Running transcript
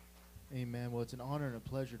Amen. Well, it's an honor and a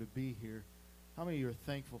pleasure to be here. How many of you are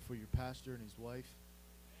thankful for your pastor and his wife?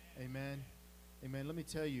 Amen. Amen. Let me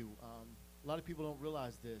tell you, a lot of people don't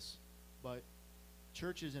realize this, but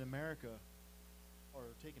churches in America are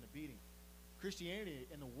taking a beating. Christianity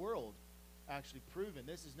in the world actually proven.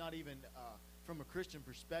 This is not even from a Christian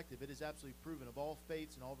perspective. It is absolutely proven. Of all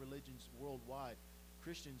faiths and all religions worldwide,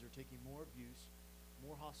 Christians are taking more abuse,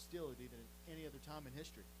 more hostility than any other time in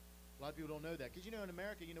history. A lot of people don't know that. Because, in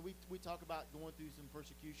America, we talk about going through some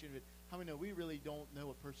persecution, but how many know we really don't know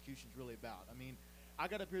what persecution is really about? I mean, I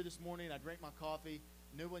got up here this morning, I drank my coffee.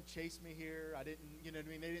 No one chased me here. I didn't,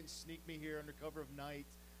 they didn't sneak me here under cover of night.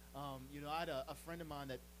 I had a friend of mine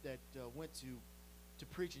that went to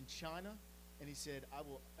preach in China, and he said, I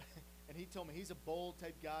will, and he told me he's a bold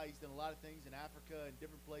type guy. He's done a lot of things in Africa and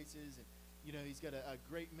different places, and, he's got a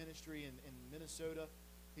great ministry in Minnesota.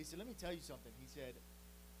 He said, let me tell you something. He said,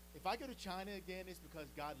 if I go to China again, it's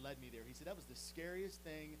because God led me there. He said, that was the scariest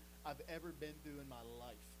thing I've ever been through in my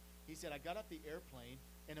life. He said, I got off the airplane,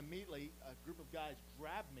 and immediately a group of guys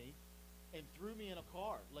grabbed me and threw me in a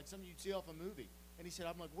car, like something you'd see off a movie. And he said,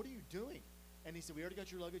 I'm like, what are you doing? And he said, we already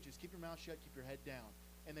got your luggage. Just keep your mouth shut, keep your head down.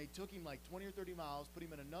 And they took him like 20 or 30 miles, put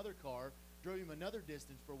him in another car, drove him another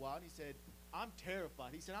distance for a while. And he said, I'm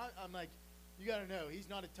terrified. He said, I'm like, you got to know, he's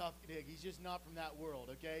not a tough dig. He's just not from that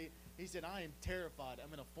world, okay? He said, I am terrified.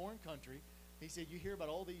 I'm in a foreign country. He said, you hear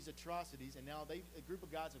about all these atrocities, and now a group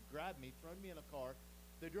of guys have grabbed me, thrown me in a car.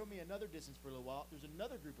 They drove me another distance for a little while. There's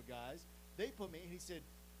another group of guys. They put me, and he said,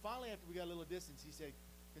 finally, after we got a little distance, he said,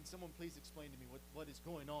 can someone please explain to me what is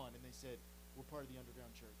going on? And they said, we're part of the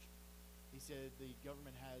underground church. He said, the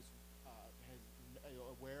government has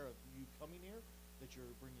aware of you coming here, that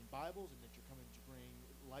you're bringing Bibles, and that you're coming to bring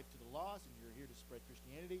life to the lost, and you're here to spread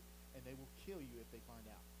Christianity, and they will kill you if they find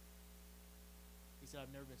out. He said,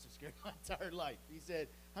 I've never been so scared in my entire life. He said,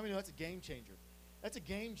 how many know that's a game changer? That's a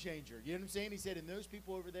game changer. You know what I'm saying? He said, and those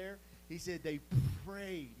people over there, he said, they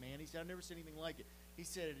prayed, man. He said, I've never seen anything like it. He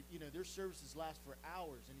said, their services last for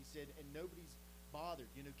hours, and he said, and nobody's bothered.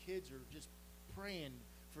 Kids are just praying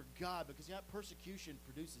for God, because persecution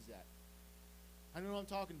produces that. I know what I'm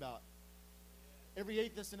talking about. Every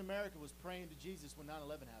atheist in America was praying to Jesus when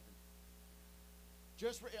 9/11 happened.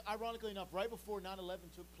 Ironically enough, right before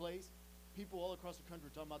 9/11 took place, people all across the country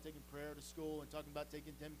were talking about taking prayer to school and talking about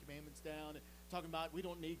taking 10 commandments down and talking about we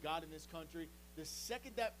don't need God in this country. The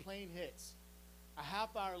second that plane hits, a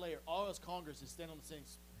half hour later, all us Congress is standing on the same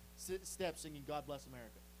steps singing God Bless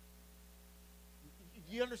America.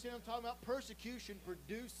 You understand what I'm talking about? Persecution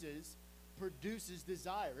produces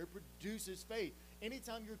desire. It produces faith.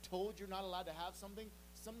 Anytime you're told you're not allowed to have something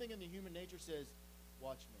in the human nature says,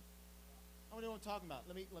 watch me. How many know what I'm talking about?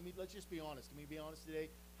 Let's just be honest. Can we be honest today?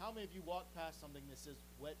 How many of you walk past something that says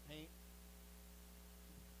wet paint?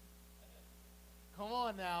 Come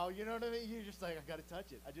on now, you know what I mean? You're just like, I got to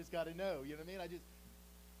touch it. I just got to know. You know what I mean?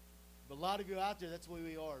 But a lot of you out there, that's the way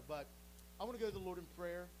we are. But I want to go to the Lord in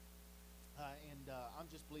prayer. I'm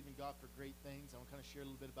just believing God for great things. I want to kind of share a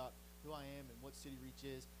little bit about who I am and what City Reach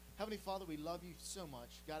is. Heavenly Father, we love you so much.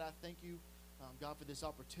 God, I thank you, God, for this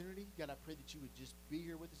opportunity. God, I pray that you would just be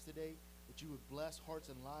here with us today, that you would bless hearts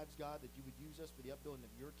and lives, God, that you would use us for the upbuilding of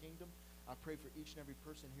your kingdom. I pray for each and every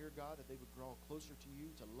person here, God, that they would draw closer to you,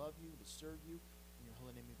 to love you, to serve you. In your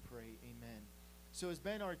holy name we pray, amen. So as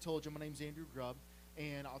Ben already told you, my name's Andrew Grubb,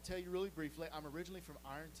 and I'll tell you really briefly, I'm originally from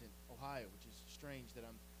Ironton, Ohio, which is strange that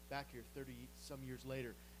I'm back here 30-some years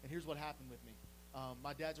later. And here's what happened with me.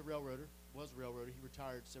 My dad's a railroader, was a railroader. He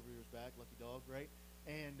retired several years back, lucky dog, right?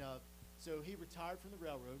 And so he retired from the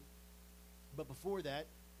railroad. But before that,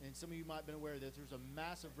 and some of you might have been aware of this, there was a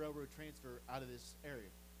massive railroad transfer out of this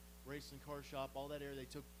area. Racing car shop, all that area.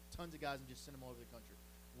 They took tons of guys and just sent them all over the country.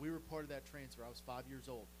 We were part of that transfer. I was 5 years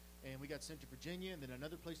old. And we got sent to Virginia, and then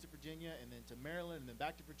another place to Virginia, and then to Maryland, and then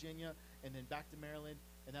back to Virginia, and then back to Maryland.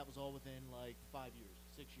 And that was all within like 5 years,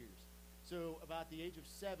 6 years. So about the age of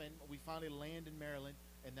 7, we finally land in Maryland,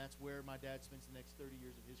 and that's where my dad spends the next 30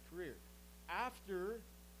 years of his career. After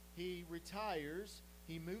he retires,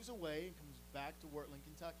 he moves away and comes back to Wheatland,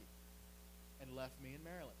 Kentucky, and left me in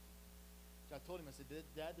Maryland. So I told him, I said,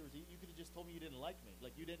 Dad, you could have just told me you didn't like me.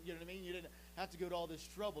 Like you didn't, you know what I mean? You didn't have to go to all this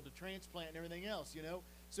trouble to transplant and everything else,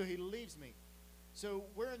 So he leaves me. So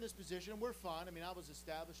we're in this position, and we're fine. I mean, I was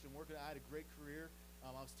established and working. I had a great career. I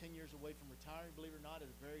was 10 years away from retiring, believe it or not, at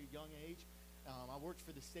a very young age. I worked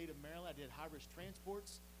for the state of Maryland. I did high-risk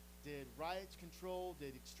transports, did riots control,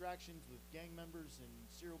 did extractions with gang members and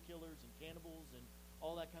serial killers and cannibals and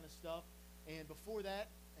all that kind of stuff. And before that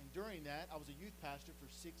and during that, I was a youth pastor for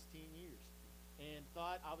 16 years and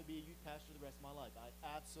thought I would be a youth pastor the rest of my life. I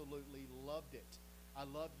absolutely loved it. I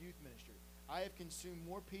love youth ministry. I have consumed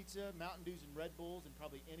more pizza, Mountain Dews, and Red Bulls than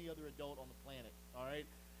probably any other adult on the planet, all right?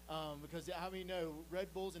 Because how many know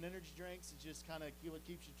Red Bulls and energy drinks is just kind of what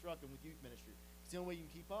keeps you trucking with youth ministry. It's the only way you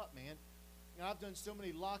can keep up, man. You know, I've done so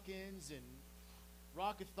many lock-ins and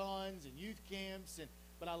rockathons and youth camps,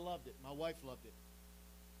 but I loved it. My wife loved it.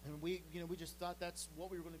 And we just thought that's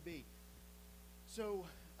what we were going to be. So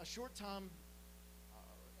a short time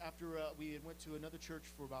after we had went to another church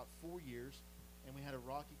for about 4 years, and we had a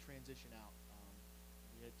rocky transition out.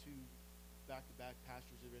 We had two back-to-back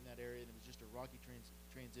pastors that were in that area, and it was just a rocky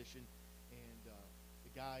transition. And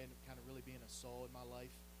the guy ended up kind of really being a Saul in my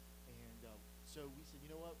life. And so we said, you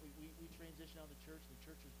know what? We transitioned out of the church. The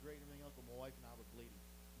church was great and everything else, but my wife and I were bleeding.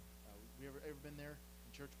 We ever been there in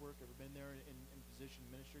church work? Ever been there in position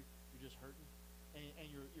ministry? You're just hurting. And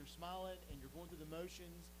you're smiling, and you're going through the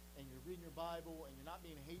motions, and you're reading your Bible, and you're not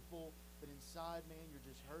being hateful, but inside, man, you're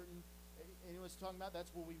just hurting. And what's talking about,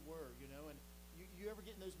 that's where we were, you know. And you ever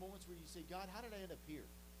get in those moments where you say, God, how did I end up here?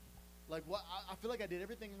 Like, what? I feel like I did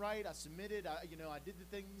everything right. I submitted. I did the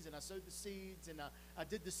things, and I sowed the seeds, and I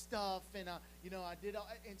did the stuff, and I did.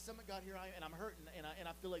 And someone got here, and I'm hurting, and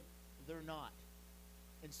I feel like they're not.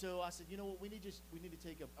 And so I said, you know what? We need to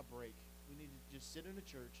take a break. We need to just sit in a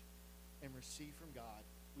church and receive from God.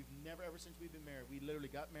 We've never, ever since we've been married, we literally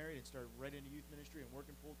got married and started right into youth ministry and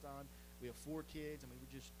working full time. We have 4 kids. I mean,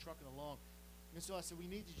 we're just trucking along. And so I said, we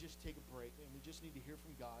need to just take a break, and we just need to hear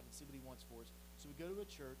from God and see what he wants for us. So we go to a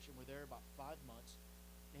church, and we're there about 5 months.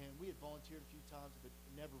 And we had volunteered a few times, but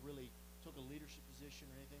never really took a leadership position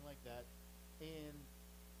or anything like that. And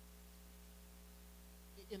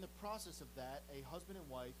in the process of that, a husband and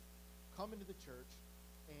wife come into the church,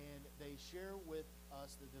 and they share with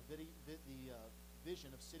us the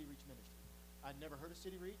vision of City Reach Ministry. I'd never heard of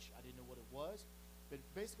City Reach. I didn't know what it was. But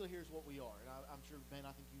basically, here's what we are. And I'm sure, Ben,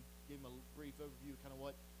 I think you gave them a brief overview of kind of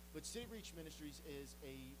what. But City Reach Ministries is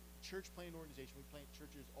a church planting organization. We plant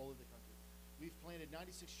churches all over the country. We've planted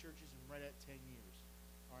 96 churches in right at 10 years.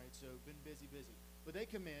 All right, so been busy. But they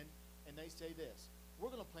come in, and they say this: we're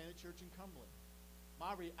going to plant a church in Cumberland.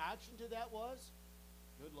 My reaction to that was,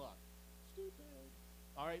 good luck. Stupid.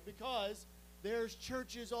 All right, because there's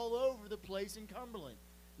churches all over the place in Cumberland.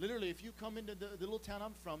 Literally, if you come into the little town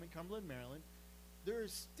I'm from in Cumberland, Maryland, there are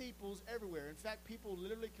steeples everywhere. In fact, people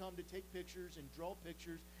literally come to take pictures and draw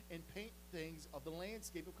pictures and paint things of the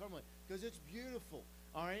landscape of Cumberland because it's beautiful,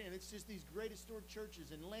 all right? And it's just these great historic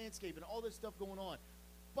churches and landscape and all this stuff going on.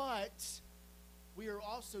 But we are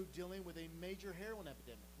also dealing with a major heroin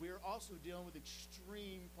epidemic. We are also dealing with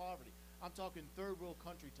extreme poverty. I'm talking third world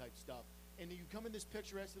country type stuff. And you come in this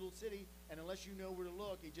picturesque little city, and unless you know where to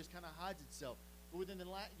look, it just kind of hides itself. But within it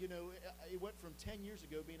went from 10 years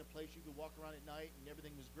ago being a place you could walk around at night and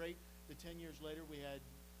everything was great to 10 years later we had,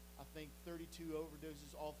 I think, 32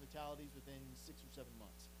 overdoses, all fatalities within 6 or 7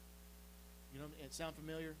 months. You know, it sound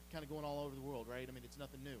familiar? Kind of going all over the world, right? I mean, it's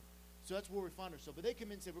nothing new. So that's where we find ourselves. But they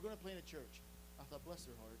come in and say, we're going to plant a church. I thought, bless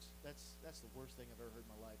their hearts. That's the worst thing I've ever heard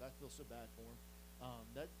in my life. I feel so bad for them.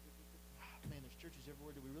 Man, there's churches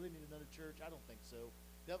everywhere. Do we really need another church? I don't think so.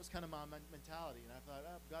 That was kind of my mentality. And I thought,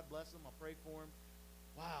 oh, God bless them. I'll pray for them.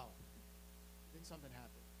 Wow. Then something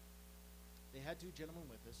happened. They had 2 gentlemen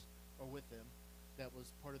with them that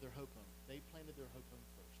was part of their Hope Home. They planted their Hope Home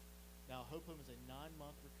first. Now, Hope Home is a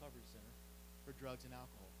 9-month recovery center for drugs and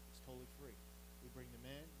alcohol. It's totally free. We bring them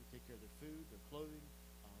in. We take care of their food, their clothing.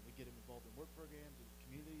 We get them involved in work programs and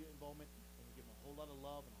community involvement. And we give them a whole lot of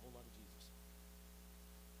love and a whole lot of Jesus.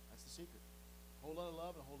 That's the secret. A whole lot of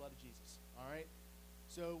love and a whole lot of Jesus. All right?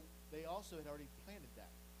 So they also had already planted that.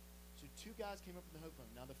 So 2 guys came up from the Hope Home.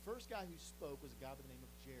 Now, the first guy who spoke was a guy by the name of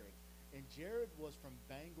Jared. And Jared was from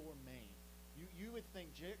Bangor, Maine. You would think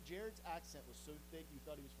Jared's accent was so thick you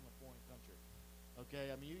thought he was from a foreign country. Okay?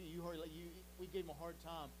 I mean, we gave him a hard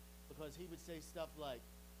time because he would say stuff like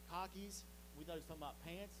khakis. We thought he was talking about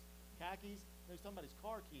pants, khakis. No, he was talking about his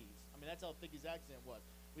car keys. I mean, that's how thick his accent was.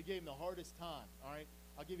 We gave him the hardest time, all right?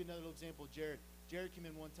 I'll give you another little example of Jared. Jared came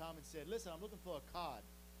in one time and said, listen, I'm looking for a cod.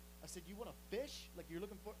 I said, you want a fish? Like you're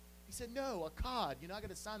looking for? He said, no, a cod. You know, I got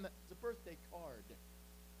to sign that. It's a birthday card.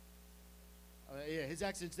 Yeah, his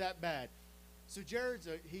accent's that bad. So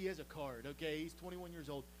he has a card, okay? He's 21 years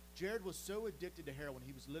old. Jared was so addicted to heroin,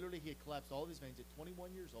 he had collapsed all of his veins at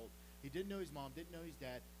 21 years old. He didn't know his mom, didn't know his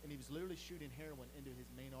dad, and he was literally shooting heroin into his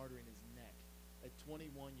main artery in his neck at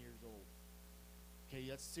 21 years old. Okay,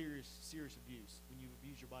 that's serious abuse. When you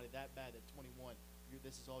abuse your body that bad at 21,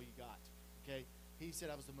 this is all you got. Okay? He said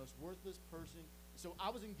I was the most worthless person. So I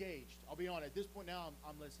was engaged. I'll be honest. At this point now,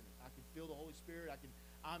 I'm listening. I can feel the Holy Spirit.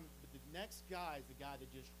 But the next guy is the guy that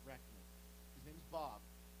just wrecked me. His name's Bob.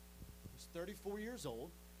 He's 34 years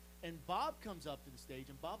old. And Bob comes up to the stage,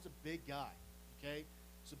 and Bob's a big guy, okay?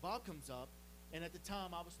 So Bob comes up, and at the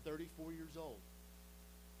time, I was 34 years old.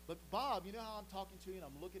 But Bob, you know how I'm talking to you, and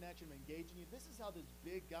I'm looking at you, and I'm engaging you? This is how this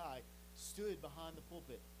big guy stood behind the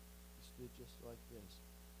pulpit. He stood just like this.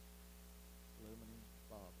 Hello, my name's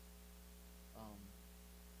Bob.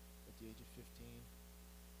 At the age of 15,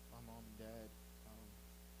 my mom and dad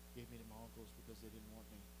gave me to my uncles because they didn't want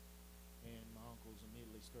me. And my uncles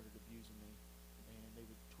immediately started abusing me. And they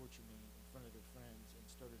would torture me in front of their friends and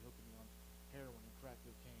started hooking me on heroin and crack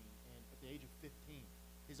cocaine. And at the age of 15,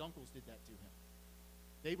 his uncles did that to him.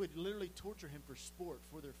 They would literally torture him for sport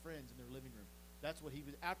for their friends in their living room. That's what he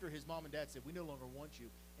was, after his mom and dad said, we no longer want you,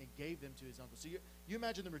 and gave them to his uncles. So you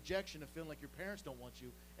imagine the rejection of feeling like your parents don't want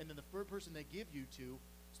you, and then the first person they give you to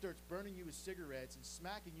starts burning you with cigarettes and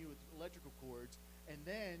smacking you with electrical cords, and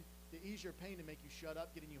then to ease your pain to make you shut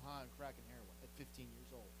up, getting you high and cracking heroin at 15 years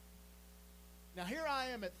old. Now, here I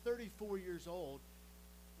am at 34 years old,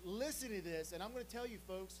 listening to this, and I'm going to tell you,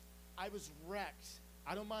 folks, I was wrecked.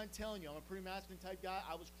 I don't mind telling you, I'm a pretty masculine type guy.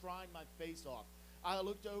 I was crying my face off. I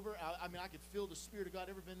looked over, I could feel the Spirit of God.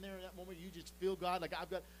 Ever been there in that moment? You just feel God, like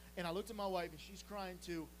I've got, and I looked at my wife, and she's crying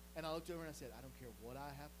too, and I looked over and I said, I don't care what I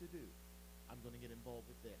have to do. I'm going to get involved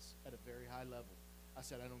with this at a very high level. I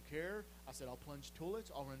said, I don't care. I said, I'll plunge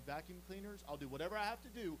toilets. I'll run vacuum cleaners. I'll do whatever I have to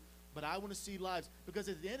do. But I want to see lives. Because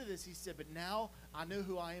at the end of this, he said, but now I know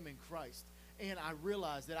who I am in Christ. And I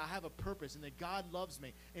realize that I have a purpose and that God loves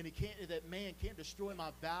me. And that man can't destroy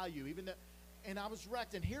my value. And I was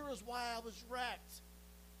wrecked. And here is why I was wrecked.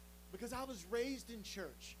 Because I was raised in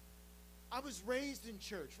church. I was raised in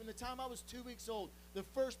church. From the time I was 2 weeks old, the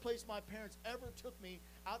first place my parents ever took me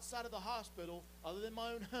outside of the hospital, other than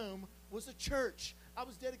my own home, was a church. I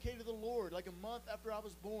was dedicated to the Lord like a month after I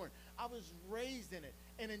was born. I was raised in it.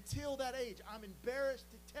 And until that age, I'm embarrassed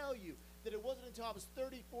to tell you that it wasn't until I was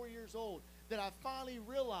 34 years old that I finally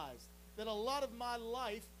realized that a lot of my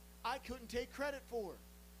life I couldn't take credit for.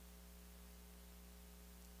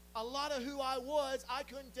 A lot of who I was, I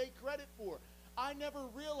couldn't take credit for. I never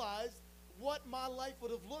realized what my life would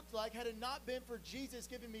have looked like had it not been for Jesus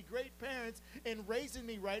giving me great parents and raising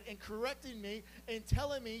me right and correcting me and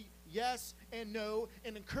telling me yes and no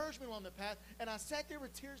and encouragement on the path. And I sat there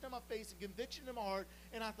with tears down my face and conviction in my heart,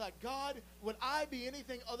 and I thought, God, would I be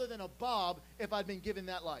anything other than a Bob if I'd been given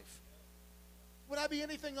that life? Would I be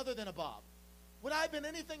anything other than a Bob? Would I have been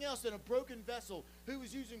anything else than a broken vessel who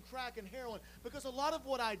was using crack and heroin? Because a lot of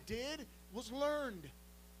what I did was learned.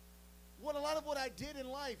 A lot of what I did in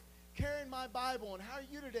life, carrying my Bible, and how are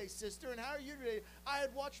you today, sister, and how are you today? I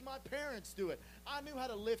had watched my parents do it. I knew how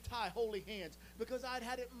to lift high holy hands because I'd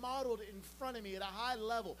had it modeled in front of me at a high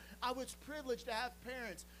level. I was privileged to have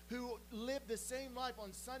parents who lived the same life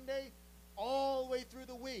on Sunday all the way through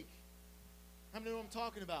the week. How many know what I'm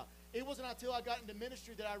talking about? It wasn't until I got into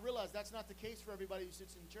ministry that I realized that's not the case for everybody who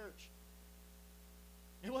sits in church.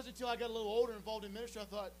 It wasn't until I got a little older involved in ministry I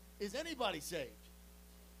thought, is anybody saved?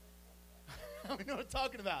 I mean, you know what I'm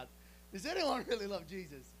talking about. Does anyone really love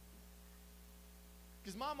Jesus?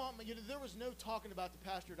 Because my mom, there was no talking about the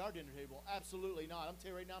pastor at our dinner table. Absolutely not. I'm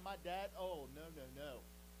telling you right now, my dad, oh, no.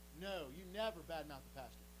 No, you never badmouth the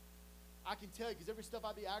pastor. I can tell you, because every stuff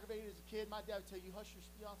I'd be aggravated as a kid, my dad would tell you, hush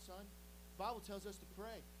your mouth, son. The Bible tells us to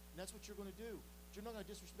pray, and that's what you're going to do. But you're not going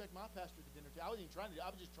to disrespect my pastor at the dinner table. I wasn't even trying to.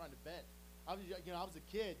 I was just trying to vent. I was a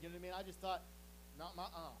kid. You know what I mean? I just thought, not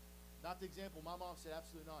the example. My mom said,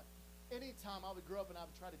 absolutely not. Anytime I would grow up and I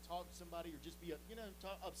would try to talk to somebody or just be,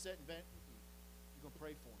 upset and vent, you're going to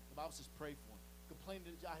pray for them. The Bible says pray for them.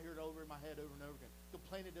 Complaining, I hear it over in my head over and over again.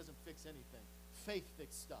 Complaining doesn't fix anything. Faith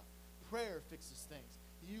fixes stuff. Prayer fixes things.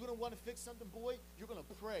 You're going to want to fix something, boy, you're going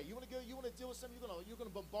to pray. You want to deal with something, you're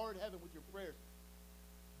going to bombard heaven with your prayers.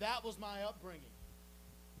 That was my upbringing.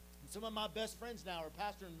 And some of my best friends now are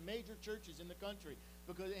pastoring major churches in the country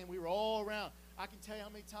and we were all around. I can tell you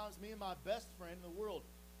how many times me and my best friend in the world,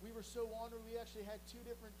 we were so honored we actually had two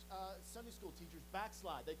different Sunday school teachers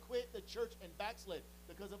backslide. They quit the church and backslid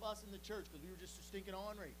because of us in the church because we were just so stinking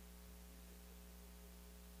ornery.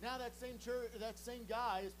 Now that same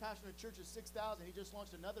guy is pastoring a church of 6,000. He just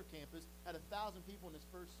launched another campus, had 1,000 people in his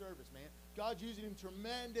first service, man. God's using him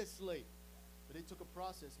tremendously. But it took a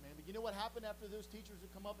process, man. But you know what happened after those teachers would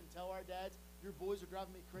come up and tell our dads, your boys are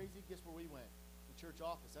driving me crazy? Guess where we went? The church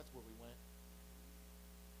office. That's where we went.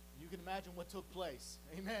 You can imagine what took place.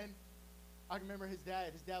 Amen. I remember his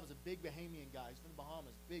dad. His dad was a big Bahamian guy. He's from the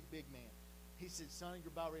Bahamas. Big man. He said, son,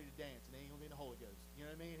 you're about ready to dance. And they ain't going to be in the Holy Ghost. You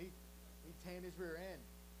know what I mean? He tanned his rear end.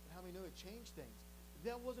 But how many know it changed things?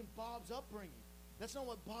 That wasn't Bob's upbringing. That's not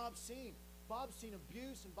what Bob seen. Bob's seen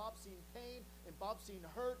abuse, and Bob's seen pain, and Bob's seen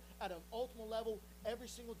hurt at an ultimate level every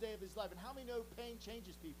single day of his life. And how many know pain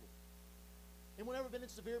changes people? Anyone ever been in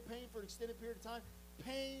severe pain for an extended period of time?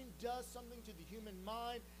 Pain does something to the human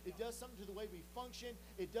mind. It does something to the way we function.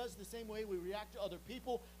 It does the same way we react to other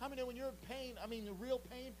people. How many know when you're in pain, I mean the real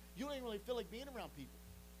pain, you don't even really feel like being around people?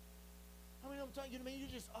 How many know I'm telling you? You know what I mean?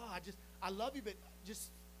 You just, I love you, but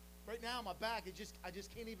just right now my back, I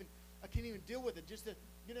just can't even deal with it. Just to,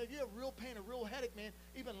 you know, if you have real pain, a real headache, man,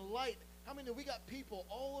 even light. How many know we got people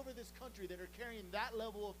all over this country that are carrying that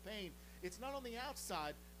level of pain? It's not on the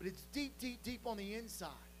outside, but it's deep, deep, deep on the inside.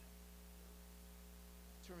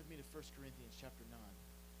 Turn with me to 1 Corinthians chapter 9.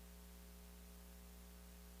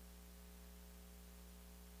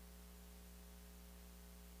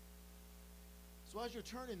 So as you're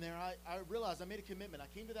turning there, I realized I made a commitment. I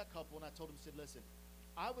came to that couple and I told them, said, listen,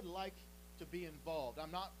 I would like to be involved.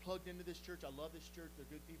 I'm not plugged into this church. I love this church. They're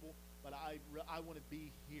good people. But I want to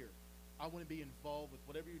be here. I want to be involved with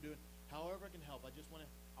whatever you're doing, however I can help. I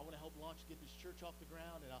want to help launch, get this church off the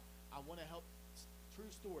ground, and I want to help.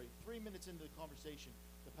 True story. 3 minutes into the conversation,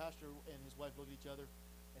 the pastor and his wife looked at each other,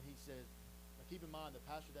 and he said, now keep in mind, the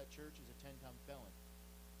pastor of that church is a 10-time felon.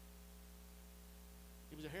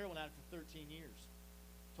 He was a heroin addict for 13 years,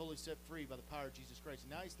 totally set free by the power of Jesus Christ.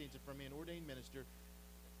 And now he stands in front of me, an ordained minister.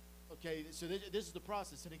 Okay, so this is the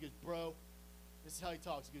process. And he goes, bro, this is how he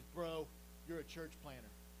talks. He goes, bro, you're a church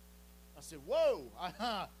planner. I said, whoa,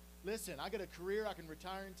 listen, I got a career. I can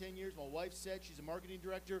retire in 10 years. My wife said she's a marketing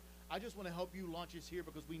director. I just want to help you launch this here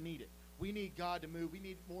because we need it. We need God to move. We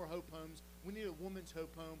need more hope homes. We need a woman's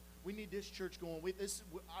hope home. We need this church going.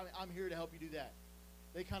 I'm here to help you do that.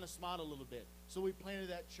 They kind of smiled a little bit. So we planted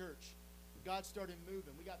that church. God started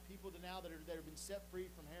moving. We got people that have been set free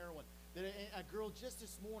from heroin. A girl just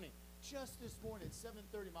this morning at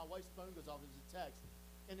 7:30, my wife's phone goes off. There's a text.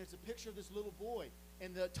 And there's a picture of this little boy.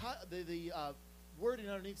 And the wording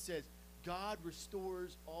underneath says, God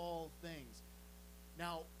restores all things.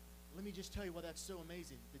 Now, let me just tell you why that's so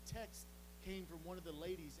amazing. The text came from one of the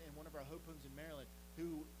ladies in one of our Hope Homes in Maryland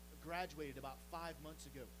who graduated about 5 months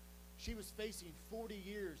ago. She was facing 40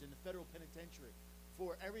 years in the federal penitentiary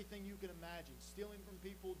for everything you can imagine. Stealing from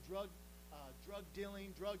people, drug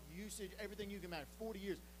dealing, drug usage, everything you can imagine. 40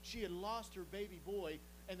 years. She had lost her baby boy,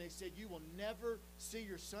 and they said, you will never see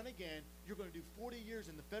your son again. You're going to do 40 years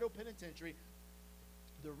in the federal penitentiary.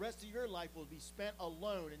 The rest of your life will be spent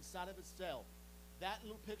alone inside of a cell. That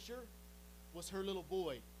little picture was her little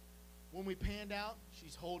boy. When we panned out,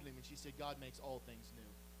 she's holding him, and she said, God makes all things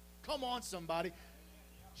new. Come on, somebody.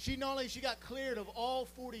 She got cleared of all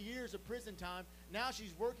 40 years of prison time. Now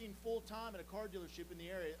she's working full-time at a car dealership in the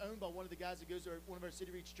area owned by one of the guys that goes to one of our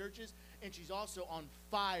City Reach churches, and she's also on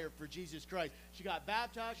fire for Jesus Christ. She got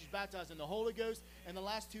baptized. She's baptized in the Holy Ghost. In the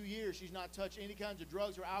last 2 years, she's not touched any kinds of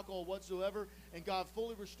drugs or alcohol whatsoever, and God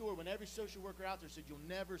fully restored. When every social worker out there said, you'll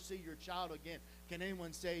never see your child again. Can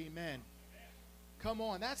anyone say amen? Come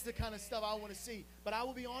on, that's the kind of stuff I want to see. But I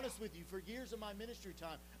will be honest with you, for years of my ministry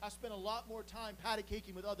time, I spent a lot more time patty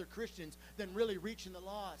caking with other Christians than really reaching the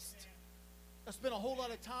lost. I spent a whole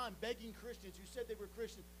lot of time begging Christians who said they were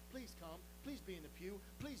Christians, please come, please be in the pew,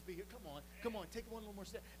 please be here, come on, take one little more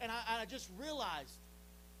step. And I just realized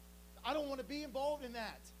I don't want to be involved in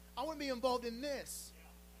that. I want to be involved in this.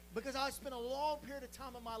 Because I spent a long period of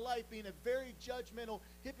time in my life being a very judgmental,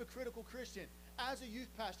 hypocritical Christian, as a youth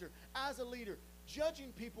pastor, as a leader,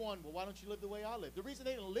 judging people on, well, why don't you live the way I live? The reason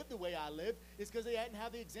they didn't live the way I lived is because they hadn't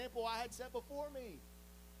had the example I had set before me.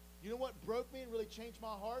 You know what broke me and really changed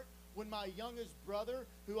my heart? When my youngest brother,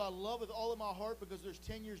 who I love with all of my heart because there's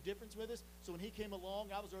 10 years difference with us, so when he came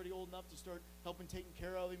along, I was already old enough to start helping taking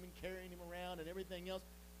care of him and carrying him around and everything else.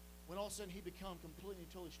 When all of a sudden he became completely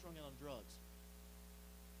and totally strung out on drugs.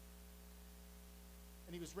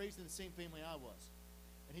 And he was raised in the same family I was.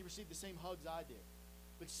 And he received the same hugs I did.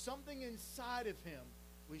 But something inside of him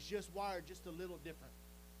was just wired just a little different.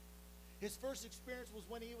 His first experience was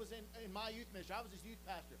when he was in my youth ministry. I was his youth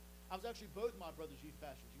pastor. I was actually both my brother's youth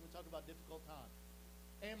pastors. You want to talk about difficult time.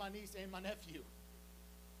 And my niece and my nephew.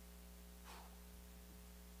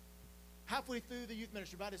 Halfway through the youth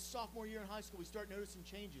ministry, about his sophomore year in high school, we start noticing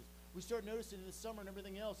changes. We started noticing in the summer and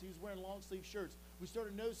everything else, he was wearing long sleeve shirts. We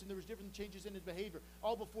started noticing there was different changes in his behavior.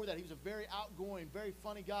 All before that, he was a very outgoing, very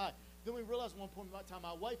funny guy. Then we realized at one point in time,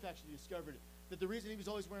 my wife actually discovered it, that the reason he was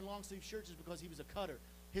always wearing long sleeve shirts is because he was a cutter.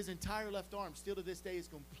 His entire left arm, still to this day, is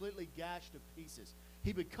completely gashed to pieces.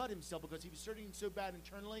 He would cut himself because he was hurting so bad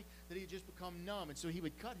internally that he had just become numb. And so he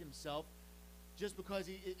would cut himself just because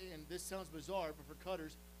and this sounds bizarre, but for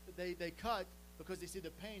cutters, they cut because they see the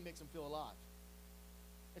pain makes them feel alive.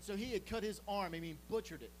 And so he had cut his arm,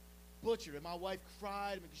 butchered it. butchered. And my wife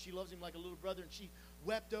cried because she loves him like a little brother, and she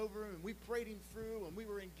wept over him, and we prayed him through, and we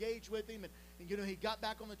were engaged with him, and he got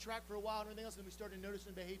back on the track for a while and everything else, and we started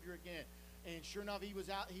noticing behavior again. And sure enough, he was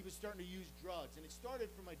starting to use drugs. And it started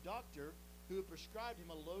from a doctor who had prescribed him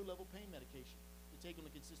a low-level pain medication to take on a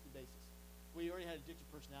consistent basis. Well, he already had addictive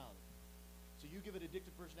personality. So you give it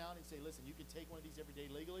addictive personality and say, listen, you can take one of these every day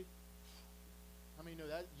legally. How many know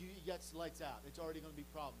that? That's lights out. It's already going to be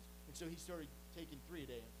problems. And so he started taking 3 a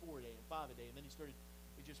day and 4 a day and 5 a day. And then it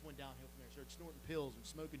just went downhill from there. He started snorting pills and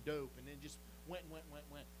smoking dope, and then just went.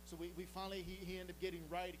 So we finally, he ended up getting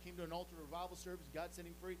right. He came to an altar revival service. God set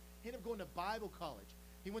him free. He ended up going to Bible college.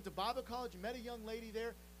 He went to Bible college and met a young lady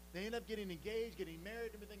there. They ended up getting engaged, getting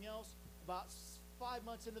married, and everything else. About 5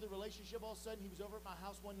 months into the relationship, all of a sudden, he was over at my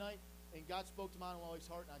house one night, and God spoke to my wife's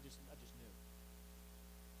heart, and I just knew.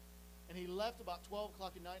 And he left about 12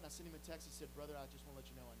 o'clock at night, and I sent him a text. He said, brother, I just want to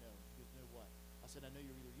let you know I know. He goes, know what? I said, I know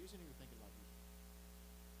you're either using it or you're thinking about using it.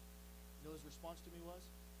 You know his response to me was?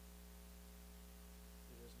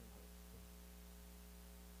 There is no hope.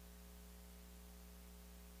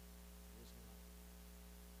 There is no hope.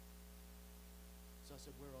 So I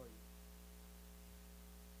said, where are you?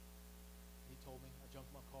 He told me. I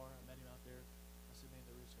jumped in my car. I met him out there. I said, man,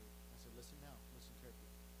 there is hope. I said, listen now. Listen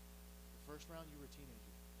carefully. The first round, you were a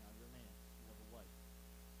teenager. Now you're a man. You have a wife.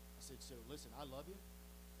 I said, so listen, I love you,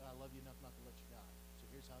 but I love you enough not to let you die. So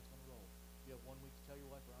here's how it's going to roll. You have 1 week to tell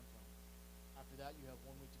your wife, or I'm telling you. After that, you have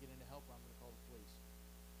 1 week to get into help, or I'm going to call the police.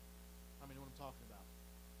 I mean, know what I'm talking about.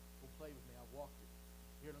 Go play with me. I walked it.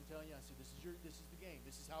 You hear what I'm telling you? I said, this is the game.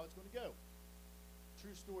 This is how it's going to go.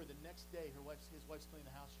 True story. The next day, his wife's cleaning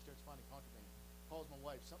the house. She starts finding contraband. Calls my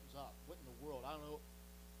wife. Something's up. What in the world? I don't know.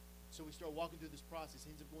 So we start walking through this process.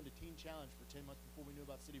 He ends up going to Teen Challenge for 10 months before we knew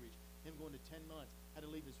about City Reach. Him going to 10 months. Had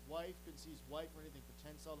to leave his wife. Couldn't see his wife or anything for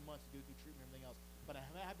 10 solid months to go through treatment and everything else. But I'm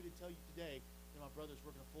happy to tell you today that my brother's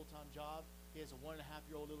working a full-time job. He has a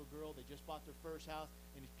 1.5-year-old little girl. They just bought their first house,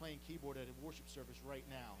 and he's playing keyboard at a worship service right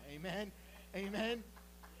now. Amen? Amen?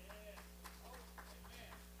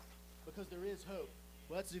 Because there is hope.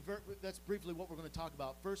 Well, that's briefly what we're going to talk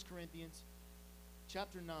about. 1 Corinthians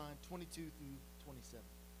chapter 9, 22 through 27.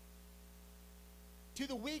 To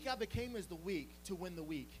the weak I became as the weak to win the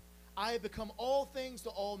weak. I have become all things to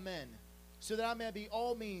all men, so that I may be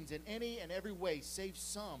all means in any and every way save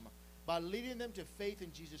some, by leading them to faith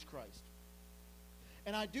in Jesus Christ.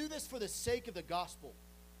 And I do this for the sake of the gospel,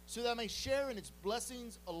 so that I may share in its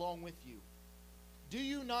blessings along with you. Do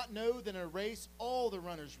you not know that in a race all the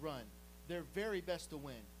runners run their very best to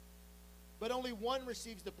win, but only one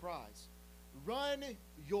receives the prize? Run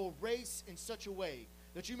your race in such a way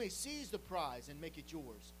that you may seize the prize and make it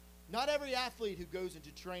yours. Not every athlete who goes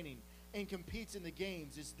into training and competes in the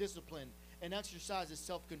games is disciplined and exercises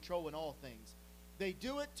self-control in all things. They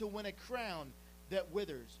do it to win a crown that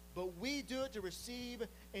withers, but we do it to receive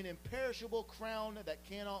an imperishable crown that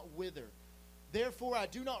cannot wither. Therefore, I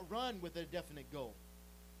do not run with a definite goal.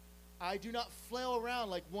 I do not flail around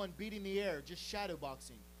like one beating the air, just shadow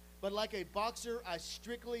boxing. But like a boxer, I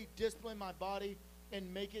strictly discipline my body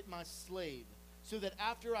and make it my slave, so that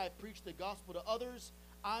after I preach the gospel to others,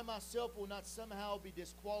 I myself will not somehow be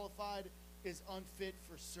disqualified as unfit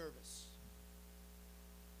for service.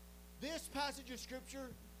 This passage of Scripture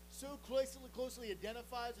so closely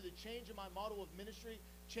identifies with the change in my model of ministry,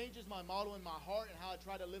 changes my model in my heart and how I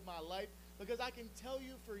try to live my life. Because I can tell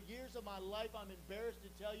you for years of my life, I'm embarrassed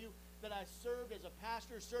to tell you that I served as a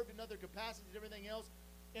pastor, served in other capacities and everything else,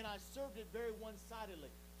 and I served it very one-sidedly.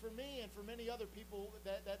 For me and for many other people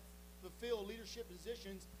that fulfill leadership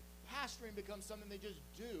positions, pastoring becomes something they just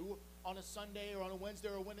do on a Sunday or on a Wednesday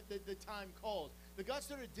or when the time calls. But God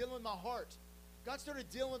started dealing with my heart. God started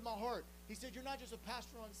dealing with my heart. He said, you're not just a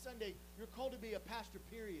pastor on Sunday, you're called to be a pastor,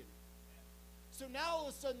 period. So now all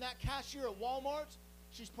of a sudden that cashier at Walmart,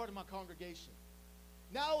 she's part of my congregation.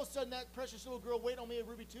 Now all of a sudden that precious little girl waiting on me at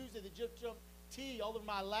Ruby Tuesday that just jumped tea all over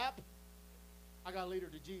my lap, I got to lead her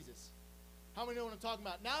to Jesus. How many know what I'm talking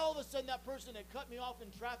about? Now all of a sudden that person that cut me off in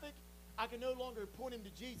traffic, I can no longer point him to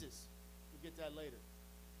Jesus. We'll get to that later.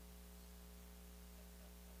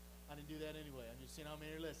 I didn't do that anyway. I'm just saying how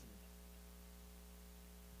many are listening.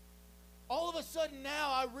 All of a sudden now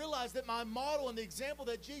I realize that my model and the example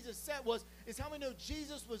that Jesus set is how many know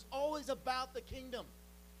Jesus was always about the kingdom.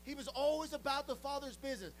 He was always about the Father's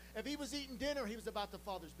business. If he was eating dinner, he was about the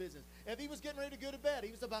Father's business. If he was getting ready to go to bed,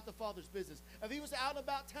 he was about the Father's business. If he was out and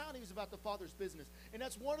about town, he was about the Father's business. And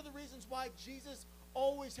that's one of the reasons why Jesus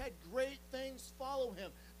always had great things follow him,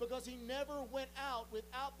 because he never went out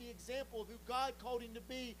without the example of who God called him to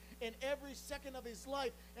be in every second of his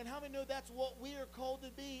life. And how many know that's what we are called to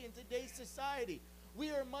be in today's society?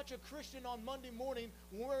 We are much a Christian on Monday morning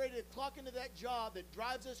when we're ready to clock into that job that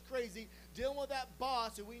drives us crazy, dealing with that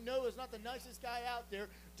boss who we know is not the nicest guy out there,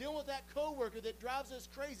 dealing with that coworker that drives us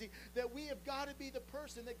crazy, that we have got to be the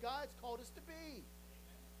person that God's called us to be.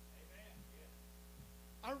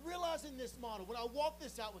 I realize in this model, when I walk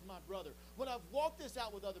this out with my brother, when I've walked this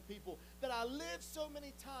out with other people, that I live so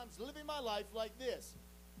many times living my life like this.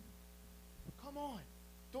 Come on.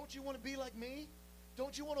 Don't you want to be like me?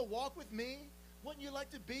 Don't you want to walk with me? Wouldn't you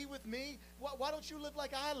like to be with me? Why don't you live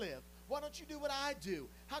like I live? Why don't you do what I do?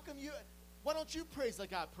 Why don't you praise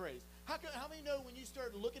like I praise? How many know when you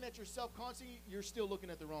start looking at yourself constantly, you're still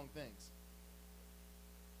looking at the wrong things?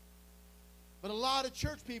 But a lot of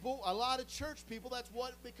church people, that's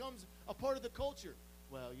what becomes a part of the culture.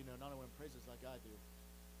 Well, not everyone praises like I do.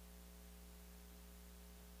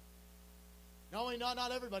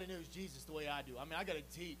 Not everybody knows Jesus the way I do. I mean, I got a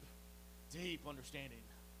deep, deep understanding.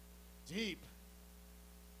 Deep.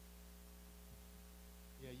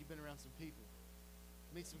 Yeah, you've been around some people.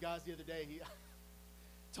 I met some guys the other day. He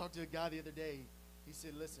talked to a guy the other day. He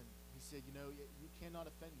said, listen, you cannot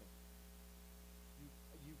offend me.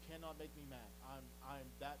 You cannot make me mad. I'm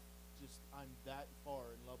that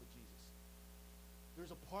far in love with Jesus.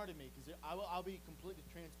 There's a part of me, because I'll be completely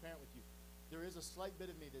transparent with you. There is a slight bit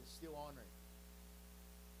of me that's still ornery.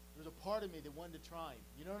 There's a part of me that wanted to try him.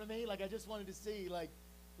 You know what I mean? Like, I just wanted to see,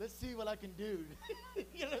 let's see what I can do.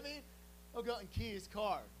 You know what I mean? I'll go out and key his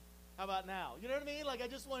car. How about now? You know what I mean? Like, I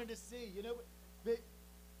just wanted to see, But,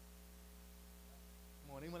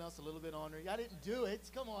 come on, anyone else a little bit ornery? I didn't do it.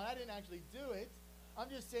 Come on, I didn't actually do it. I'm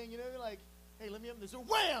just saying, hey, let me up this.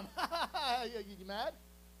 Wham! You mad?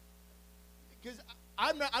 Because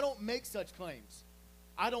I don't make such claims.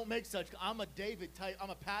 I'm a David type. I'm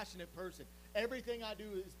a passionate person. Everything I do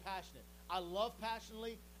is passionate. I love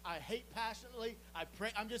passionately. I hate passionately. I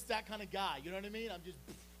pray. I'm just that kind of guy. You know what I mean? I'm just.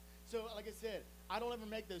 So, like I said, I don't ever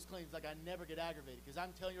make those claims. Like, I never get aggravated, because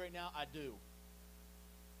I'm telling you right now, I do.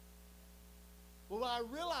 But what I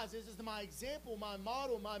realize is my example, my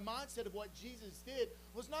model, my mindset of what Jesus did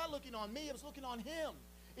was not looking on me. It was looking on him.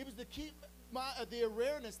 It was to keep the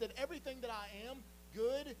awareness that everything that I am,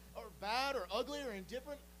 good or bad or ugly or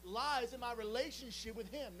indifferent, lies in my relationship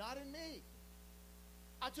with him, not in me.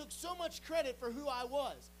 I took so much credit for who I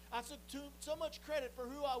was. I took so much credit for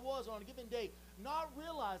who I was on a given day, not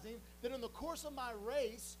realizing that in the course of my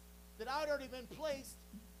race that I'd already been placed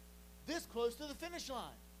this close to the finish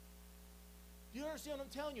line. Do you understand what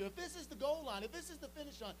I'm telling you? If this is the goal line, if this is the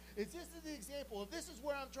finish line, if this is the example, if this is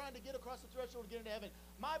where I'm trying to get across the threshold to get into heaven,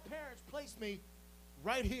 my parents placed me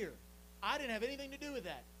right here. I didn't have anything to do with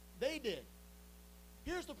that. They did.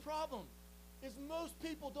 Here's the problem, is most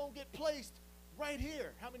people don't get placed right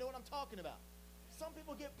here. How many know what I'm talking about? Some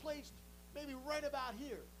people get placed maybe right about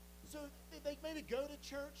here. So they maybe go to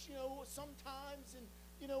church, sometimes, and,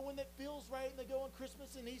 when it feels right, and they go on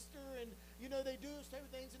Christmas and Easter, and, they do those type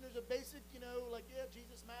of things, and there's a basic,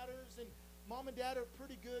 Jesus matters, and mom and dad are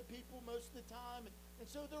pretty good people most of the time, and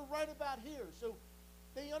so they're right about here. So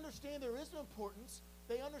they understand there is an importance.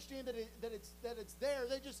 They understand that it's there.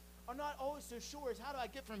 They just are not always so sure as how do I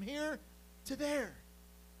get from here to there.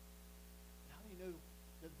 How do you know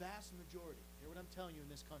the vast majority, hear what I'm telling you in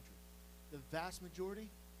this country, the vast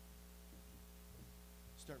majority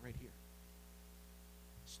start right here.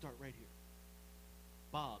 Start right here.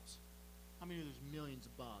 Bobs. How many of you, there's millions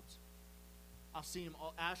of Bobs? I've seen them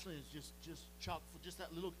all. Ashland is just chock full, just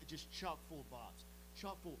chock full of Bobs.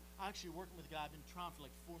 Chock full. I'm actually working with a guy. I've been trying for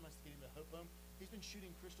like 4 months to get him to Hope Home. He's been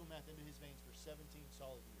shooting crystal meth into his veins for 17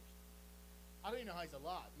 solid years. I don't even know how he's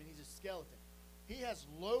alive. I mean, he's a skeleton. He has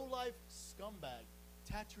low-life scumbag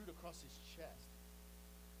tattooed across his chest.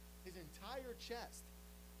 His entire chest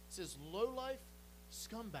says low-life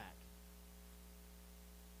scumbag.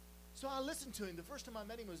 So I listened to him. The first time I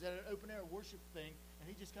met him was at an open-air worship thing, and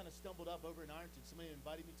he just kind of stumbled up over in Ironton. Somebody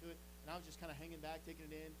invited me to it, and I was just kind of hanging back, taking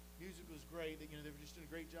it in. Music was great. They were just doing a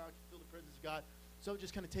great job. I could feel the presence of God. So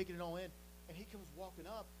just kind of taking it all in. And he comes walking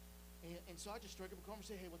up, and so I just struck up a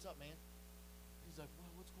conversation. Hey, what's up, man? He's like, well,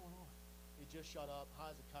 what's going on? He just shut up,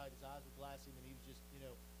 high as a kite. His eyes were glassy, and he was just,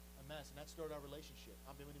 a mess. And that started our relationship.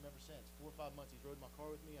 I've been with him ever since. 4 or 5 months. He's rode my car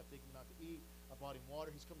with me. I've taken him out to eat. I bought him water.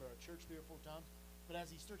 He's come to our church 3 or 4 times. But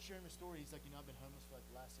as he starts sharing his story, he's like, I've been homeless for like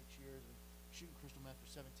the last 6 years. I've been shooting crystal meth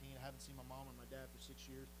for 17. I haven't seen my mom or my dad for 6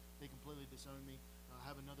 years. They completely disowned me. I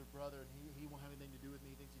have another brother, and he won't have anything to do with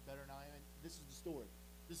me. He thinks he's better than I am. And this is the story.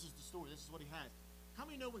 This is the story. This is what he has. How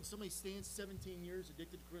many know when somebody stands 17 years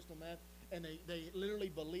addicted to crystal meth and they literally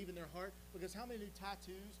believe in their heart? Because how many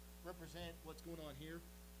tattoos represent what's going on here?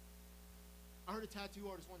 I heard a tattoo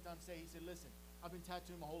artist one time say, he said, listen, I've been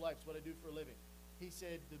tattooing my whole life. It's what I do for a living. He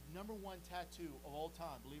said the number one tattoo of all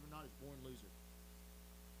time, believe it or not, is Born Loser.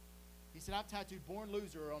 He said, I've tattooed Born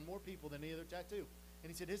Loser on more people than any other tattoo.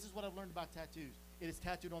 And he said, this is what I've learned about tattoos. It is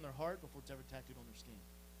tattooed on their heart before it's ever tattooed on their skin.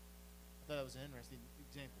 I thought that was an interesting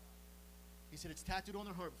example. He said it's tattooed on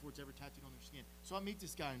their heart before it's ever tattooed on their skin. So I meet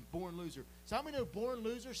this guy in Born Loser. So how many know Born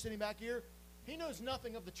Loser sitting back here? He knows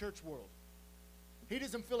nothing of the church world. He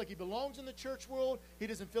doesn't feel like he belongs in the church world. He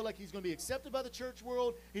doesn't feel like he's going to be accepted by the church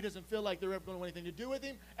world. He doesn't feel like they're ever going to want anything to do with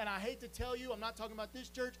him. And I hate to tell you, I'm not talking about this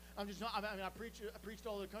church. I preached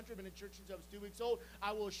all over the country. I've been in church since I was 2 weeks old.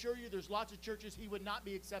 I will assure you there's lots of churches he would not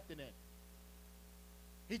be accepted in.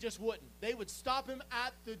 He just wouldn't. They would stop him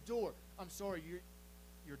at the door. I'm sorry,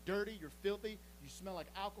 you're dirty, you're filthy, you smell like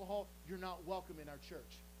alcohol, you're not welcome in our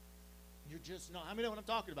church. You're just not. How many know what I'm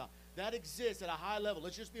talking about? That exists at a high level.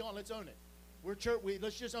 Let's just be honest, let's own it. We're church.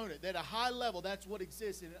 Let's just own it. At a high level, that's what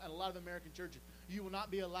exists in a lot of American churches. You will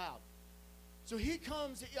not be allowed. So he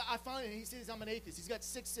comes. I find him. He says, I'm an atheist. He's got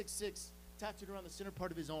 666 tattooed around the center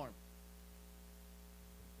part of his arm.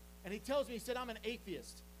 And he tells me, he said, I'm an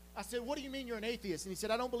atheist. I said, what do you mean you're an atheist? And he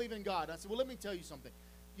said, I don't believe in God. I said, well, let me tell you something.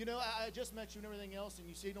 You know, I just met you and everything else, and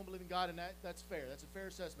you say you don't believe in God, and that's fair. That's a fair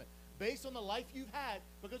assessment. Based on the life you've had,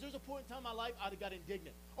 because there's a point in time in my life I'd have got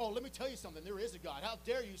indignant. Oh, let me tell you something. There is a God. How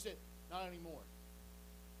dare you say, not anymore.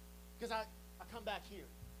 Because I come back here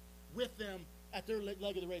with them at their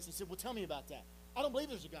leg of the race and said, well, tell me about that. I don't believe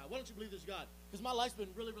there's a God. Why don't you believe there's a God? Because my life's been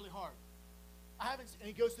really, really hard. And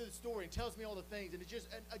he goes through the story and tells me all the things, and it's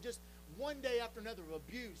just one day after another of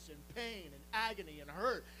abuse and pain and agony and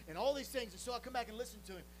hurt and all these things. And so I come back and listen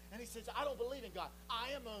to him, and he says, I don't believe in God.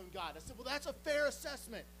 I am my own God. I said, well, that's a fair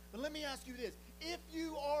assessment. But let me ask you this. If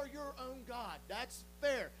you are your own God, that's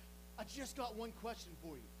fair. I just got one question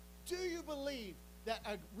for you. Do you believe that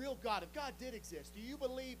a real God, if God did exist, do you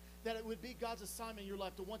believe that it would be God's assignment in your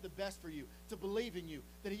life to want the best for you, to believe in you,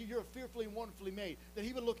 that you're fearfully and wonderfully made, that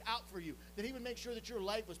he would look out for you, that he would make sure that your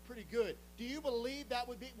life was pretty good? Do you believe that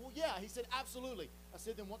would be? Well, yeah. He said, absolutely. I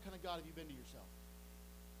said, then what kind of God have you been to yourself?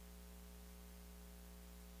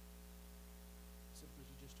 I said, because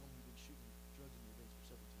you just told me you've been shooting drugs in your veins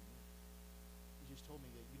for 17 years. You just told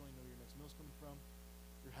me that you don't even know where your next meal's coming from.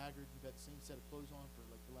 You're haggard. You've had the same set of clothes on for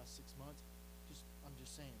like the last 6 months. I'm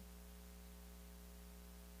just saying,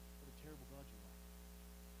 what a terrible God you are.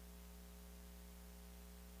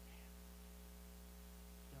 Man.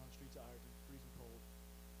 Down the streets of Ireton, freezing cold,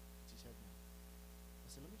 puts his head down. I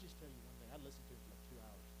said, let me just tell you one thing. I listened to him for like 2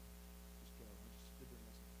 hours. Just go. I just stood there and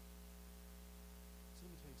listened. I said,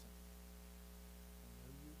 let me tell you something. I know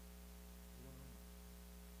you. You don't know me.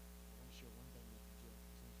 I want to share one thing with you, Joe.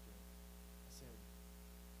 His name's Joe. I said,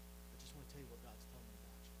 I just want to tell you what God's telling me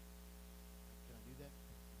about you. Can I do that?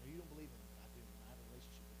 I know you don't believe in him, but I do, and I have a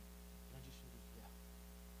relationship with him. Can I just show you? Yeah.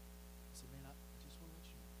 I said, man, I just want to let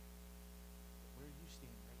you know that where you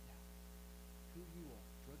stand right now, who you are,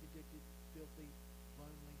 drug addicted, filthy,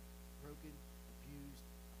 lonely, broken, abused,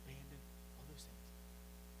 abandoned, all those things.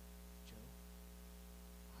 Joe,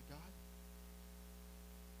 my God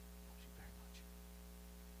loves you very much.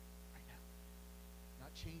 Right now.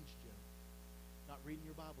 Not changed, Joe. Not reading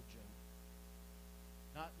your Bible, Joe.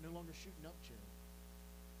 No longer shooting up, Joe.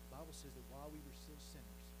 The Bible says that while we were still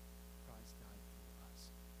sinners, Christ died for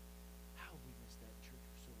us. How have we missed that in church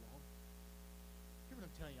for so long? Hear what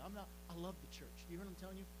I'm telling you? I love the church. You hear what I'm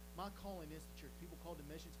telling you? My calling is the church. People call it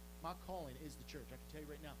missions. My calling is the church. I can tell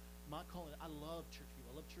you right now, my calling, I love church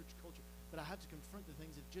people. I love church culture. But I have to confront the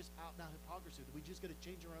things that just out and out hypocrisy, that we just got to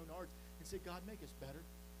change our own hearts and say, God, make us better.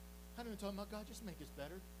 I don't even talk about God, just make us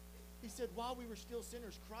better. He said, while we were still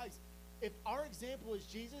sinners, Christ. If our example is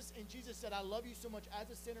Jesus, and Jesus said, I love you so much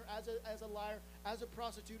as a sinner, as a liar, as a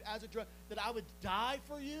prostitute, as a drug, that I would die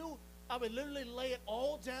for you, I would literally lay it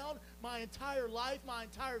all down, my entire life, my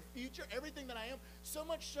entire future, everything that I am, so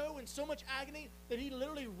much so and so much agony that he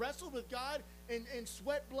literally wrestled with God and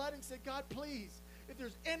sweat blood and said, God, please, if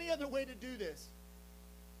there's any other way to do this,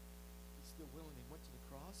 he's still willing. He went to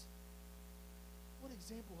the cross. What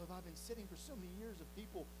example have I been setting for so many years of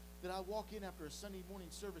people that I walk in after a Sunday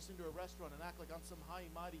morning service into a restaurant and act like I'm some high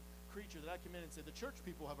and mighty creature, that I come in and say, the church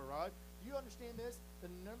people have arrived. Do you understand this?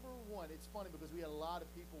 The number one, it's funny because we had a lot of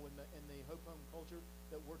people in the Hope Home culture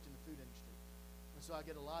that worked in the food industry. And so I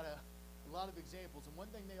get a lot of examples. And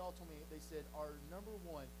one thing they all told me, they said, our number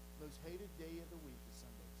one most hated day of the week is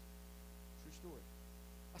Sundays. True story.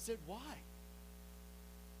 I said, why?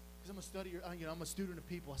 Because I'm a student of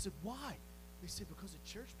people. I said, why? They said, because of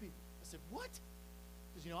church people. I said, what?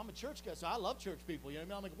 Because, I'm a church guy, so I love church people. You know what I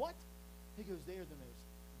mean? I'm like, what? He goes, they are the most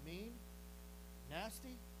mean,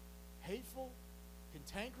 nasty, hateful,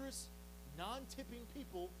 cantankerous, non-tipping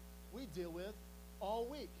people we deal with all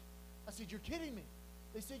week. I said, you're kidding me.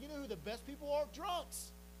 They said, you know who the best people are?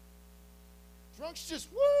 Drunks. Drunks just,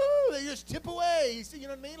 woo, they just tip away. He said, you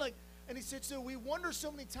know what I mean? Like, and he said, so we wonder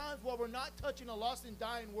so many times why we're not touching a lost and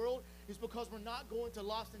dying world is because we're not going to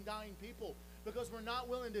lost and dying people. Because we're not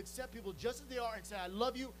willing to accept people just as they are and say, I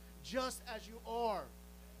love you just as you are.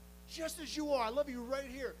 Just as you are. I love you right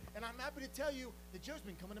here. And I'm happy to tell you that Joe's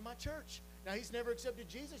been coming to my church. Now, he's never accepted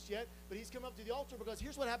Jesus yet, but he's come up to the altar because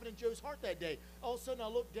here's what happened in Joe's heart that day. All of a sudden, I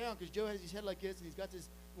look down because Joe has his head like this, and he's got this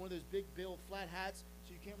one of those big bill flat hats,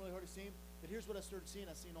 so you can't really hardly see him. But here's what I started seeing.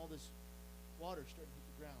 I seen all this water starting to hit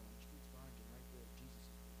the ground on the streets behind him right there. Jesus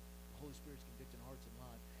is, the Holy Spirit's convicting hearts and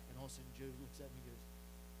minds. And all of a sudden, Joe looks at me and goes,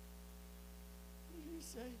 what did he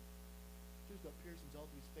say? Joe's got piercings all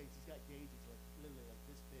through his face. He's got gauges like literally like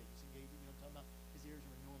this big. You see gauges? You know what I'm talking about? His ears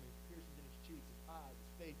are enormous. Piercings in his cheeks, his eyes,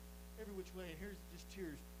 his face, every which way. And here's just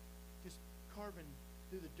tears just carving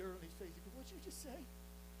through the dirt on his face. He goes, what'd you just say?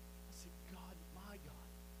 I said, God, my God,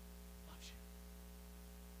 loves you.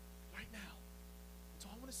 Right now. That's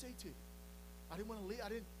all I want to say to you. I didn't want to leave.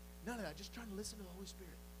 None of that. Just trying to listen to the Holy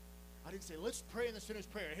Spirit. I didn't say, let's pray in the sinner's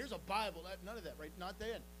prayer. Here's a Bible. None of that, right? Not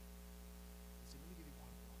then. I said, let me give you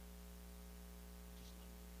water. I just love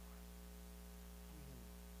you where you are. How many know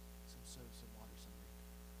some sow, some water, some reap?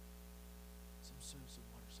 Some sow, some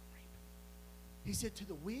water, some reap. He said, to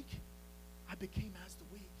the weak, I became as the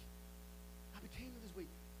weak. I became as weak.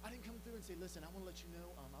 I didn't come through and say, listen, I want to let you know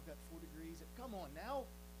I've got 4 degrees. Come on now.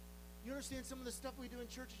 You understand some of the stuff we do in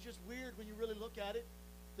church is just weird when you really look at it.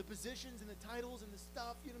 The positions and the titles and the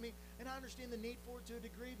stuff, you know what I mean? And I understand the need for it to a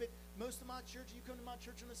degree, but most of my church, you come to my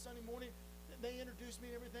church on a Sunday morning, they introduce me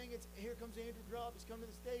and everything. It's, here comes Andrew Grubb. He's come to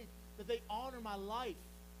the stage. But they honor my life.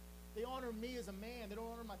 They honor me as a man. They don't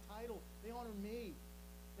honor my title. They honor me.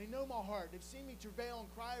 They know my heart. They've seen me travail and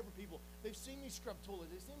cry over people. They've seen me scrub toilets.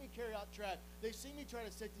 They've seen me carry out trash. They've seen me try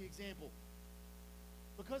to set the example.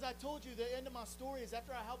 Because I told you the end of my story is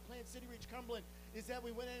after I helped plant City Reach Cumberland, is that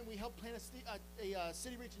we went in and we helped plant a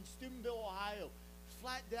City Reach in Steubenville, Ohio,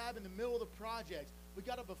 flat dab in the middle of the projects. We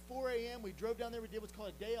got up at 4 a.m. We drove down there. We did what's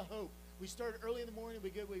called a day of hope. We started early in the morning.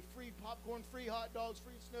 We gave away free popcorn, free hot dogs,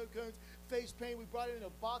 free snow cones, face paint. We brought it in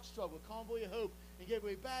a box truck with Convoy of Hope and gave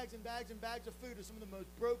away bags and bags and bags of food to some of the most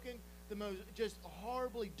broken, the most just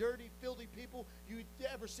horribly dirty, filthy people you'd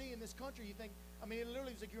ever see in this country. You think, I mean, it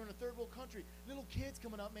literally was like you're in a third world country. Little kids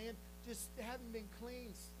coming up, man, just haven't been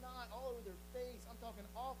clean, snot all over their face. I'm talking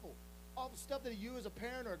awful, awful stuff that you as a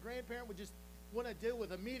parent or a grandparent would just want to deal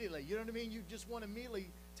with immediately. You know what I mean? You just want to immediately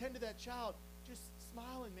tend to that child. Just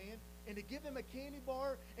smiling, man. And to give them a candy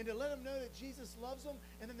bar and to let them know that Jesus loves them.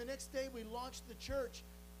 And then the next day we launched the church.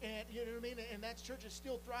 And you know what I mean? And that church is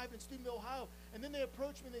still thriving in Steubenville, Ohio. And then they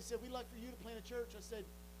approached me and they said, we'd like for you to plant a church. I said,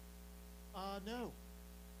 no.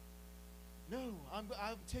 No, I'm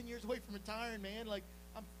 10 years away from retiring, man. Like,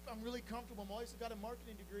 I'm really comfortable. My wife's got a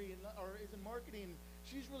marketing degree or is in marketing.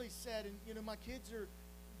 She's really sad. And, you know, my kids are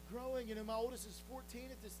growing. You know, my oldest is 14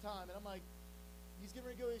 at this time. And I'm like, he's getting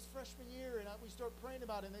ready to go his freshman year. And we start praying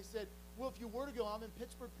about it. And they said, well, if you were to go, I'm in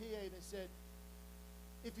Pittsburgh, PA. And they said,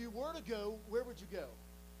 if you were to go, where would you go?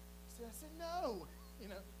 I said, no. You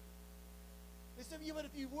know. They said, yeah, but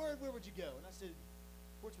if you were, where would you go? And I said,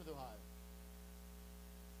 Portsmouth, Ohio.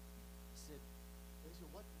 They said,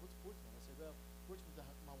 what's Portsmouth? I said, well, Portsmouth,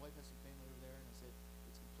 my wife has some family over there, and I said,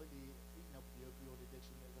 it's completely eaten up with the opioid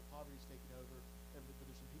addiction. The poverty's taken over, but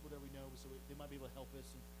there's some people there we know, so they might be able to help us.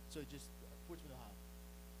 And so just Portsmouth, Ohio.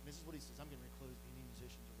 And this is what he says. I'm getting ready to close if you need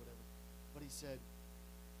musicians or whatever. But he said,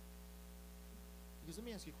 let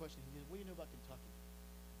me ask you a question. He goes, what do you know about Kentucky?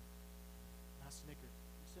 And I snickered.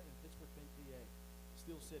 He's sitting in Pittsburgh, PA,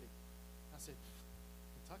 Steel City. I said,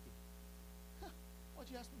 Kentucky? Huh, why'd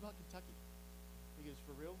you ask me about Kentucky? He goes,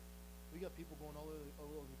 for real? We got people going all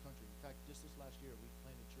over the country. In fact, just this last year, we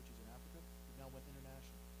planted churches in Africa. We now went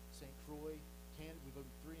international. St. Croix, Canada. We've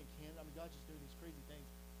opened 3 in Canada. I mean, God's just doing these crazy things.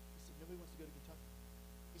 He said, nobody wants to go to Kentucky.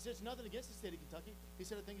 He said, it's nothing against the state of Kentucky. He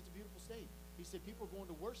said, I think it's a beautiful state. He said, people are going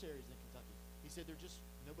to worse areas than Kentucky. He said,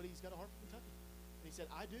 nobody's got a heart for Kentucky. And he said,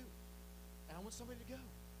 I do. And I want somebody to go.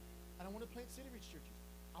 And I want to plant City Reach churches.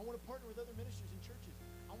 I want to partner with other ministries and churches.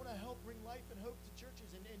 I want to help bring life and hope to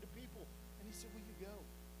churches and to people. And he said, will you go?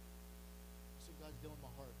 I said, God's doing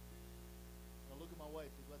my heart. And I look at my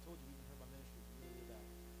wife, because I told you, you even heard my ministry, it's really, really bad.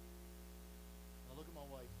 And I look at my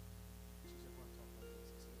wife, and she said, I want to talk about this.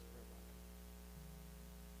 I said, let's pray about it.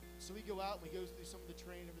 So we go out, and we go through some of the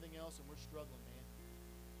training and everything else, and we're struggling, man.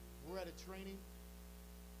 We're at a training,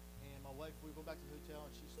 and my wife, we go back to the hotel,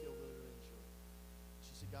 and she's still really, really unsure.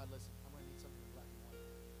 She said, God, listen, I'm going to need something in black and white.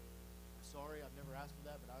 I'm sorry, I've never asked for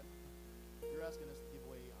that, but you're asking us to give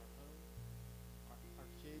away our home, our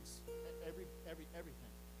kids, everything.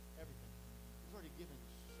 He's already given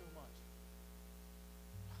so much.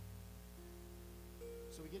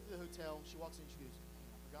 So we get to the hotel. She walks in. She goes, "Man,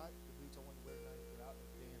 I forgot the boots I wanted to wear tonight. They're out in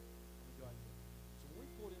the van. Let me go out there." So when we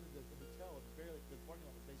pulled into the hotel, the parking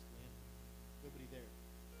lot was basically empty. Nobody there.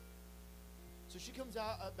 So she comes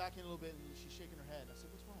out back in a little bit, and she's shaking her head. And I said,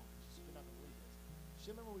 "What's wrong?" She said, "You're not going to believe this." She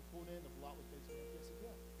said, "Remember when we pulled in, the lot was basically empty?" I said,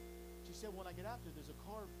 "Yeah." She said, "When I get out there, there's a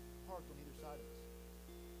car parked on either side of us.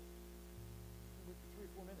 For 3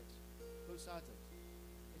 or 4 minutes, both sides of us."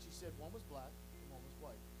 And she said, "One was black and one was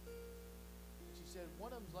white." And she said,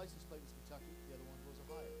 "One of them's license plate was Kentucky, the other one was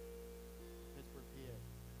Ohio, Pittsburgh, PA."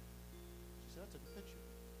 She said, "I took a picture."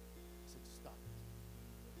 I said, "Stop it."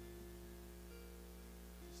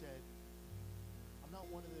 She said, "I'm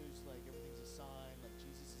not one of those, like, everything's a sign, like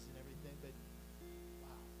Jesus is in everything, but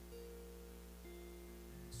wow."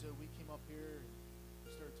 So we came up here and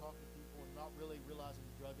we started talking to people and not really realizing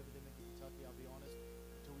the drug epidemic in Kentucky, I'll be honest,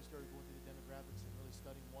 until we started going through the demographics and really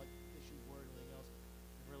studying what issues were and everything else,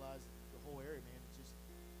 and realized the whole area, man, it's just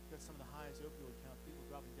got some of the highest opioid counts, people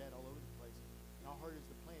dropping dead all over the place. And our heart is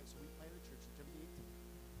to plant, so we planted a church September the 18th.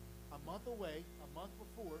 A month away, a month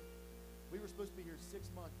before, we were supposed to be here 6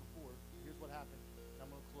 months before. Here's what happened, and I'm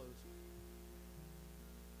going to close.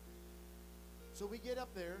 So we get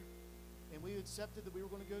up there, and we accepted that we were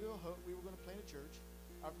going to go to we were going to plant a church.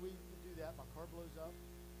 After we do that, my car blows up,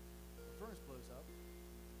 the furnace blows up,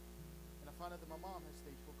 and I find out that my mom has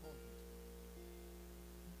stage 4 colon cancer.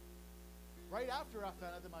 Right after I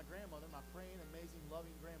found out that my grandmother, my praying, amazing,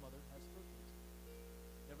 loving grandmother, has throat cancer.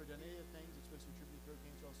 Never done any of the things you're supposed to attribute to throat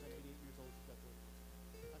cancer. All of a sudden, 88 years old, she's got throat cancer.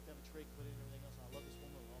 I have to have a trach put in and everything else, and I love this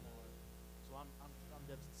woman with all my heart. So I'm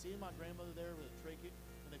devastated. Seeing my grandmother there with a trach,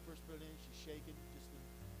 when they first put it in, she's shaking, just in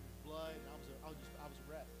blood, and I was a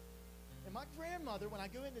wreck. And my grandmother, when I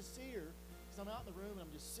go in to see her, because I'm out in the room and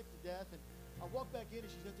I'm just sick to death, and I walk back in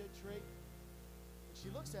and she's got that trach, and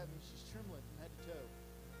she looks at me and she's trembling from head to toe.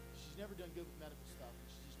 She's never done good with medical stuff, and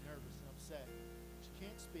she's just nervous and upset. She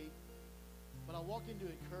can't speak, but I walk in to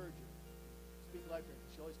encourage her, speak life to her.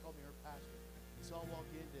 She always called me her pastor, and so I walk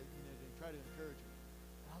in to try to encourage her.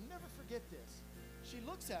 And I'll never forget this. She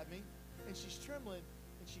looks at me and she's trembling,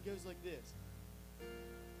 and she goes like this.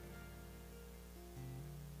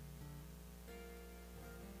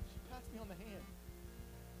 Me on the hand.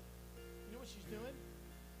 You know what she's doing?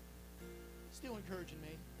 Still encouraging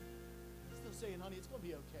me. Still saying, "Honey, it's going to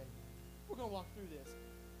be okay. We're going to walk through this."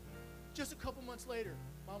 Just a couple months later,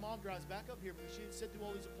 my mom drives back up here because she had sat through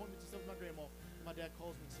all these appointments and stuff with my grandma. And my dad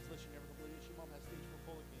calls me and says, "Listen, you're never going to believe this. Your mom has stage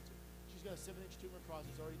 4 colon cancer. She's got a 7-inch tumor in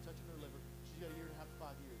process already touching her liver. She's got a year and a half to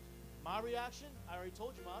 5 years." My reaction, I already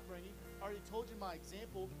told you my upbringing. I already told you my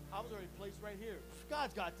example. I was already placed right here.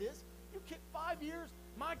 God's got this. You kick 5 years?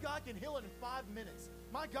 My God can heal it in 5 minutes.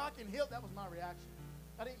 My God can heal. That was my reaction.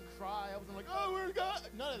 I didn't cry. I wasn't like, "Oh, where's God?"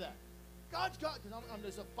 None of that. God's got, because I'm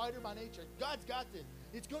just a fighter by nature. God's got this.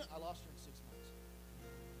 It's going to, I lost her in 6 months.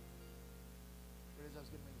 But as I was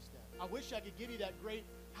getting ready to step, I wish I could give you that great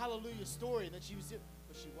hallelujah story and that she was,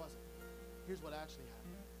 but she wasn't. Here's what actually happened.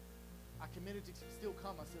 I committed to still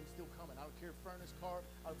come. I said, "I'm still coming. I don't care if furnace, car,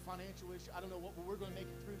 financial issue. I don't know what, but we're going to make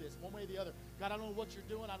it through this one way or the other. God, I don't know what you're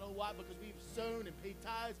doing. I don't know why, because we've sown and paid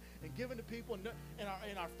tithes and given to people.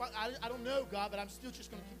 I don't know, God, but I'm still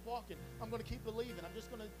just going to keep walking. I'm going to keep believing. I'm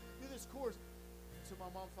just going to do this course." So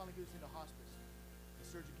my mom finally goes into hospice. The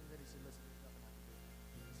surgeon comes in and he said, "Listen, there's nothing I can do."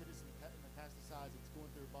 He said, "This is metastasize. It's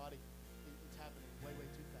going through her body. It's happening way, way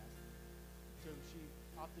too fast." So she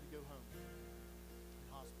opted to go home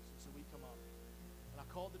in hospice. So we come up, and I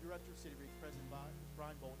called the director of City Reach, President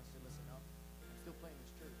Brian Bolton. I said, "Listen, I'm still playing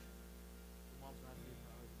this church. The mom's going to have to be a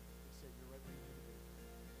priority." He said, "You're right where you need to be."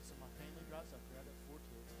 And so my family drives up there. I got 4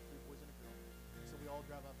 kids, 3 boys and a girl. So we all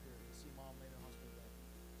drive up here to see mom laying in the hospital bed.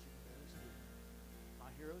 She can barely speak.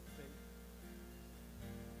 My hero of faith.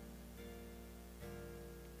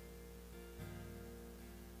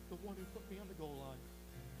 The one who put me on the goal line.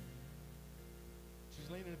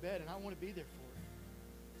 She's laying in a bed, and I want to be there for her.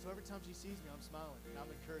 So every time she sees me, I'm smiling, and I'm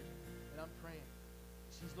encouraging, and I'm praying.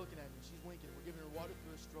 She's looking at me, she's winking. We're giving her water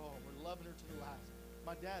through a straw. We're loving her to the last.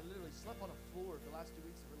 My dad literally slept on a floor the last 2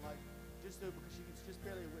 weeks of her life, just though because she was just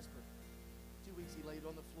barely a whisper. 2 weeks he laid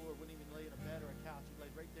on the floor, wouldn't even lay in a bed or a couch. He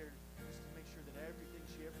laid right there just to make sure that everything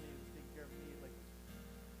she ever needed was taken care of immediately.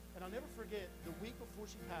 And I'll never forget, the week before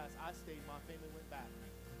she passed, I stayed, my family went back.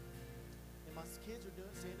 And my kids are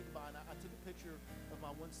saying goodbye, and I took a picture of my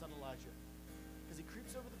one son, Elijah. Because he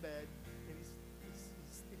creeps over the bed, and he's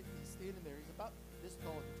standing there. He's about this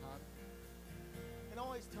tall at the time. And I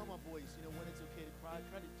always tell my boys, when it's okay to cry. I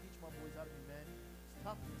try to teach my boys how to be men. It's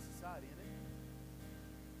tough in this society, isn't it?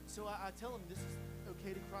 So I tell him this is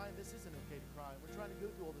okay to cry and this isn't okay to cry. We're trying to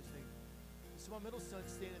go through all those things. And so my middle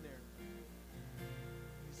son's standing there.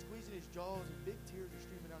 He's squeezing his jaws and big tears are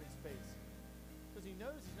streaming down his face. Because he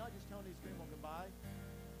knows he's not just telling his grandma goodbye,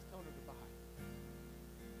 he's telling her goodbye.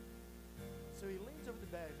 So he leans over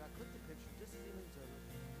the bed, and I click the picture just as he leans over.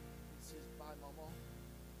 He says, "Bye, Mama."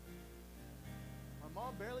 My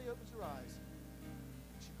mom barely opens her eyes.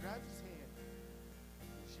 She grabs his hand.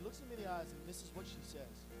 She looks at me in the eyes, and this is what she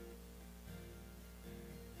says.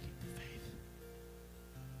 "Keep the faith.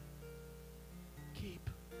 Keep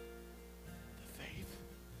the faith."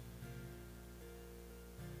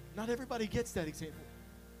 Not everybody gets that example.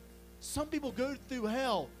 Some people go through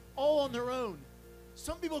hell all on their own.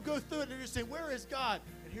 Some people go through it and they're just saying, "Where is God?"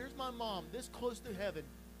 And here's my mom, this close to heaven,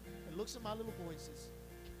 and looks at my little boy and says,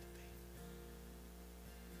 "Keep the faith."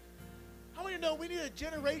 How many know we need a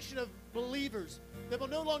generation of believers that will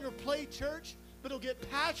no longer play church, but will get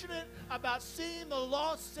passionate about seeing the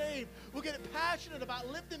lost saved, will get passionate about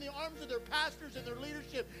lifting the arms of their pastors and their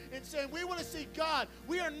leadership and saying, "We want to see God.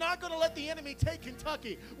 We are not going to let the enemy take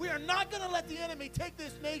Kentucky. We are not going to let the enemy take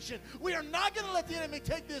this nation. We are not going to let the enemy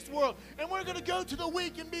take this world. And we're going to go to the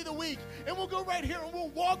weak and be the weak. And we'll go right here and we'll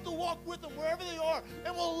walk the walk with them wherever they are.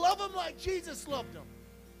 And we'll love them like Jesus loved them."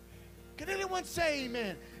 Can anyone say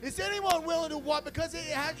amen? Is anyone willing to walk? Because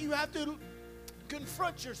you have to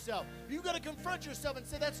confront yourself. You've got to confront yourself and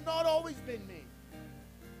say, "That's not always been me."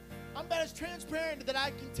 I'm about as transparent that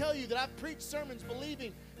I can tell you that I've preached sermons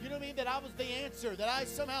believing, you know what I mean, that I was the answer, that I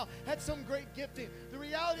somehow had some great gifting. The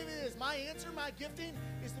reality of it is my answer, my gifting,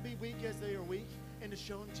 is to be weak as they are weak and to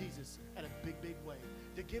show them Jesus in a big, big way.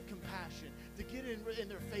 To give compassion, to get in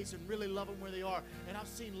their face and really love them where they are. And I've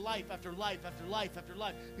seen life after life after life after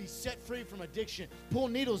life be set free from addiction, pull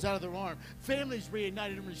needles out of their arm, families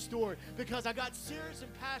reignited and restored, because I got serious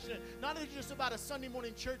and passionate, not just about a Sunday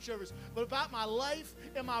morning church service, but about my life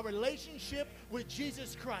and my relationship with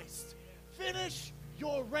Jesus Christ. Finish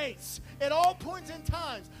your race. At all points in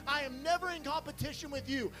times, I am never in competition with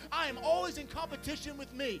you. I am always in competition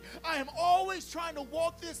with me. I am always trying to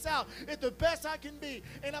walk this out at the best I can be.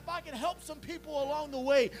 And if I can help some people along the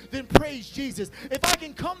way, then praise Jesus. If I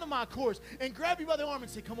can come to my course and grab you by the arm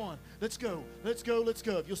and say, "Come on, let's go, let's go, let's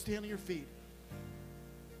go." If you'll stand on your feet.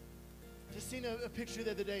 Just seen a picture the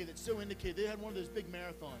other day that so indicated. They had one of those big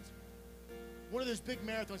marathons. One of those big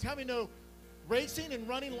marathons. How many know racing and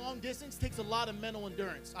running long distance takes a lot of mental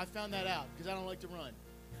endurance? I found that out because I don't like to run.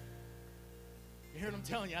 You hear what I'm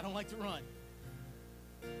telling you? I don't like to run.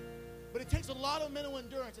 But it takes a lot of mental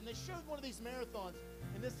endurance. And they showed one of these marathons,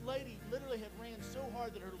 and this lady literally had ran so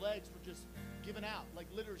hard that her legs were just giving out. Like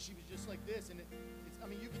literally, she was just like this. And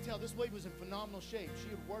you could tell this lady was in phenomenal shape. She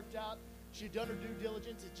had worked out. She had done her due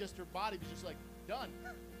diligence. It's just her body was just like done.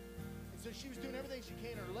 And so she was doing everything she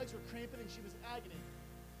can. Her legs were cramping, and she was in agony.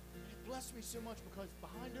 Blessed me so much because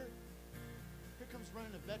behind her, here comes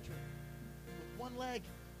running a veteran with one leg.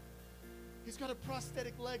 He's got a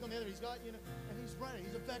prosthetic leg on the other. He's got, and he's running.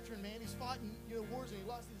 He's a veteran, man. He's fought in, wars, and he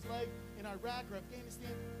lost his leg in Iraq or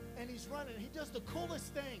Afghanistan, and he's running. And he does the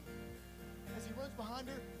coolest thing. As he runs behind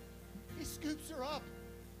her, he scoops her up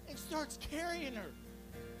and starts carrying her.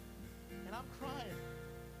 And I'm crying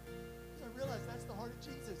because I realize that's the heart of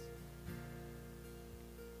Jesus.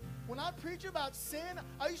 When I preach about sin,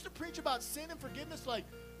 I used to preach about sin and forgiveness like,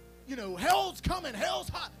 hell's coming, hell's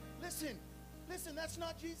hot. Listen, that's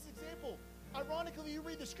not Jesus' example. Ironically, when you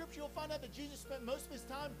read the scripture, you'll find out that Jesus spent most of his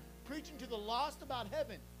time preaching to the lost about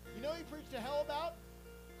heaven. You know who he preached to hell about?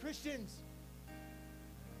 Christians.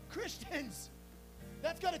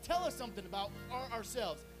 That's got to tell us something about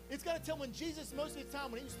ourselves. It's got to tell when Jesus, most of the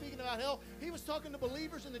time, when he was speaking about hell, he was talking to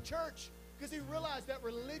believers in the church because he realized that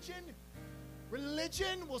religion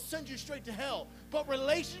will send you straight to hell, but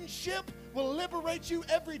relationship will liberate you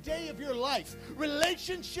every day of your life.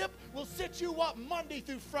 Relationship will set you up Monday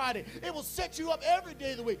through Friday. It will set you up every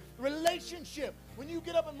day of the week. Relationship. When you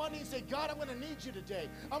get up on Monday and say, "God, I'm going to need you today.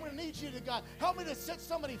 I'm going to need you to, God. Help me to set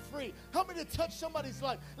somebody free. Help me to touch somebody's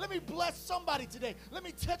life. Let me bless somebody today. Let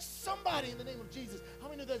me touch somebody in the name of Jesus." How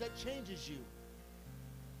many know that changes you?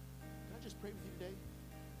 Can I just pray with you today?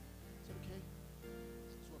 Is that okay?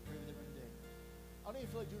 I just want to pray with everyone today. I don't even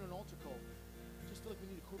feel like doing an altar call. I just feel like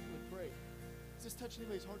we need to corporately pray. Does this touch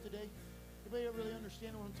anybody's heart today? Anybody really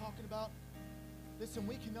understand what I'm talking about? Listen,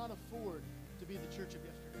 we cannot afford to be the church of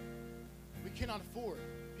yesterday. We cannot afford.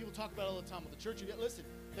 People talk about it all the time. Well, the church of yesterday, listen,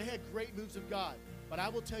 they had great moves of God. But I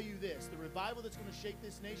will tell you this, the revival that's going to shake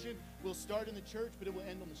this nation will start in the church, but it will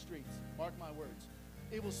end on the streets. Mark my words.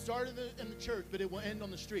 It will start in the church, but it will end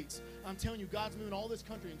on the streets. I'm telling you, God's moving all this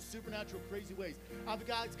country in supernatural, crazy ways. I have a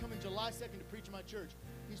guy that's coming July 2nd to preach in my church.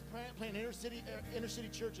 He's planting inner city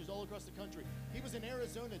churches all across the country. He was in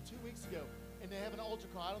Arizona 2 weeks ago, and they have an altar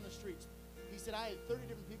call out on the streets. He said, I had 30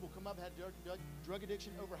 different people come up, had drug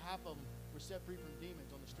addiction. Over half of them were set free from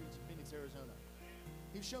demons on the streets of Phoenix, Arizona.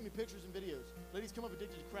 He was showing me pictures and videos. Ladies come up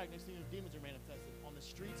addicted to crack. Next thing you know, demons are manifested on the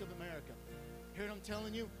streets of America. Hear what I'm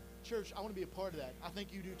telling you? Church, I want to be a part of that. I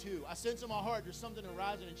think you do too. I sense in my heart there's something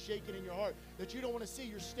arising and shaking in your heart that you don't want to see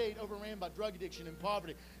your state overran by drug addiction and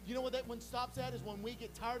poverty. You know what that one stops at is when we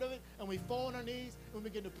get tired of it and we fall on our knees and we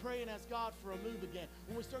begin to pray and ask God for a move again.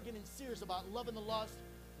 When we start getting serious about loving the lost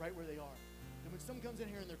right where they are. And when someone comes in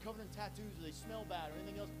here and they're covered in tattoos or they smell bad or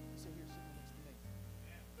anything else, you say, here, sit next to me.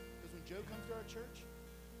 Because when Joe comes to our church,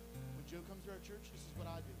 this is what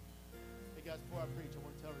I do. Hey guys, before I preach, I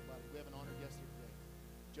want to tell everybody we have an honored guest here today.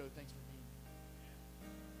 Joe, thanks for being here.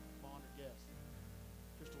 My honored guest.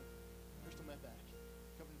 Crystal Metback,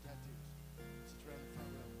 covered in tattoos. Sits right in the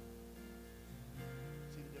front row.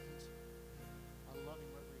 See the difference? I love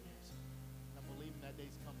him wherever he is. And I'm believing that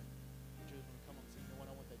day's coming. Joe's going to come up and say, you know what,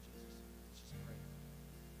 I want that Jesus. Let's just pray.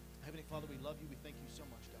 Heavenly Father, we love you. We thank you so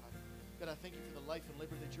much, God. God, I thank you for the life and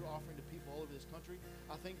liberty that you're offering to people all over this country.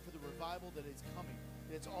 I thank you for the revival that is coming,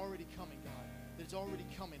 that it's already coming, God, that it's already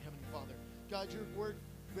coming, Heavenly Father. God, your word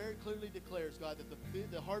very clearly declares, God, that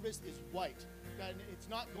the harvest is white. God, it's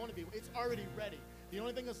not going to be, it's already ready. The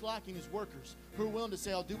only thing that's lacking is workers who are willing to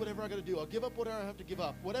say, I'll do whatever I got to do. I'll give up whatever I have to give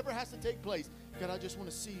up. Whatever has to take place, God, I just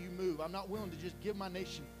want to see you move. I'm not willing to just give my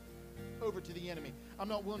nation over to the enemy. I'm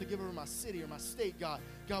not willing to give over my city or my state, God.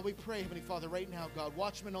 God, we pray, Heavenly Father, right now, God,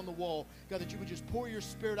 watchmen on the wall, God, that you would just pour your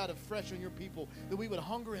spirit out afresh on your people, that we would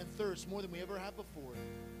hunger and thirst more than we ever have before.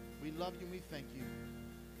 We love you and we thank you.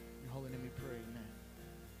 In your holy name we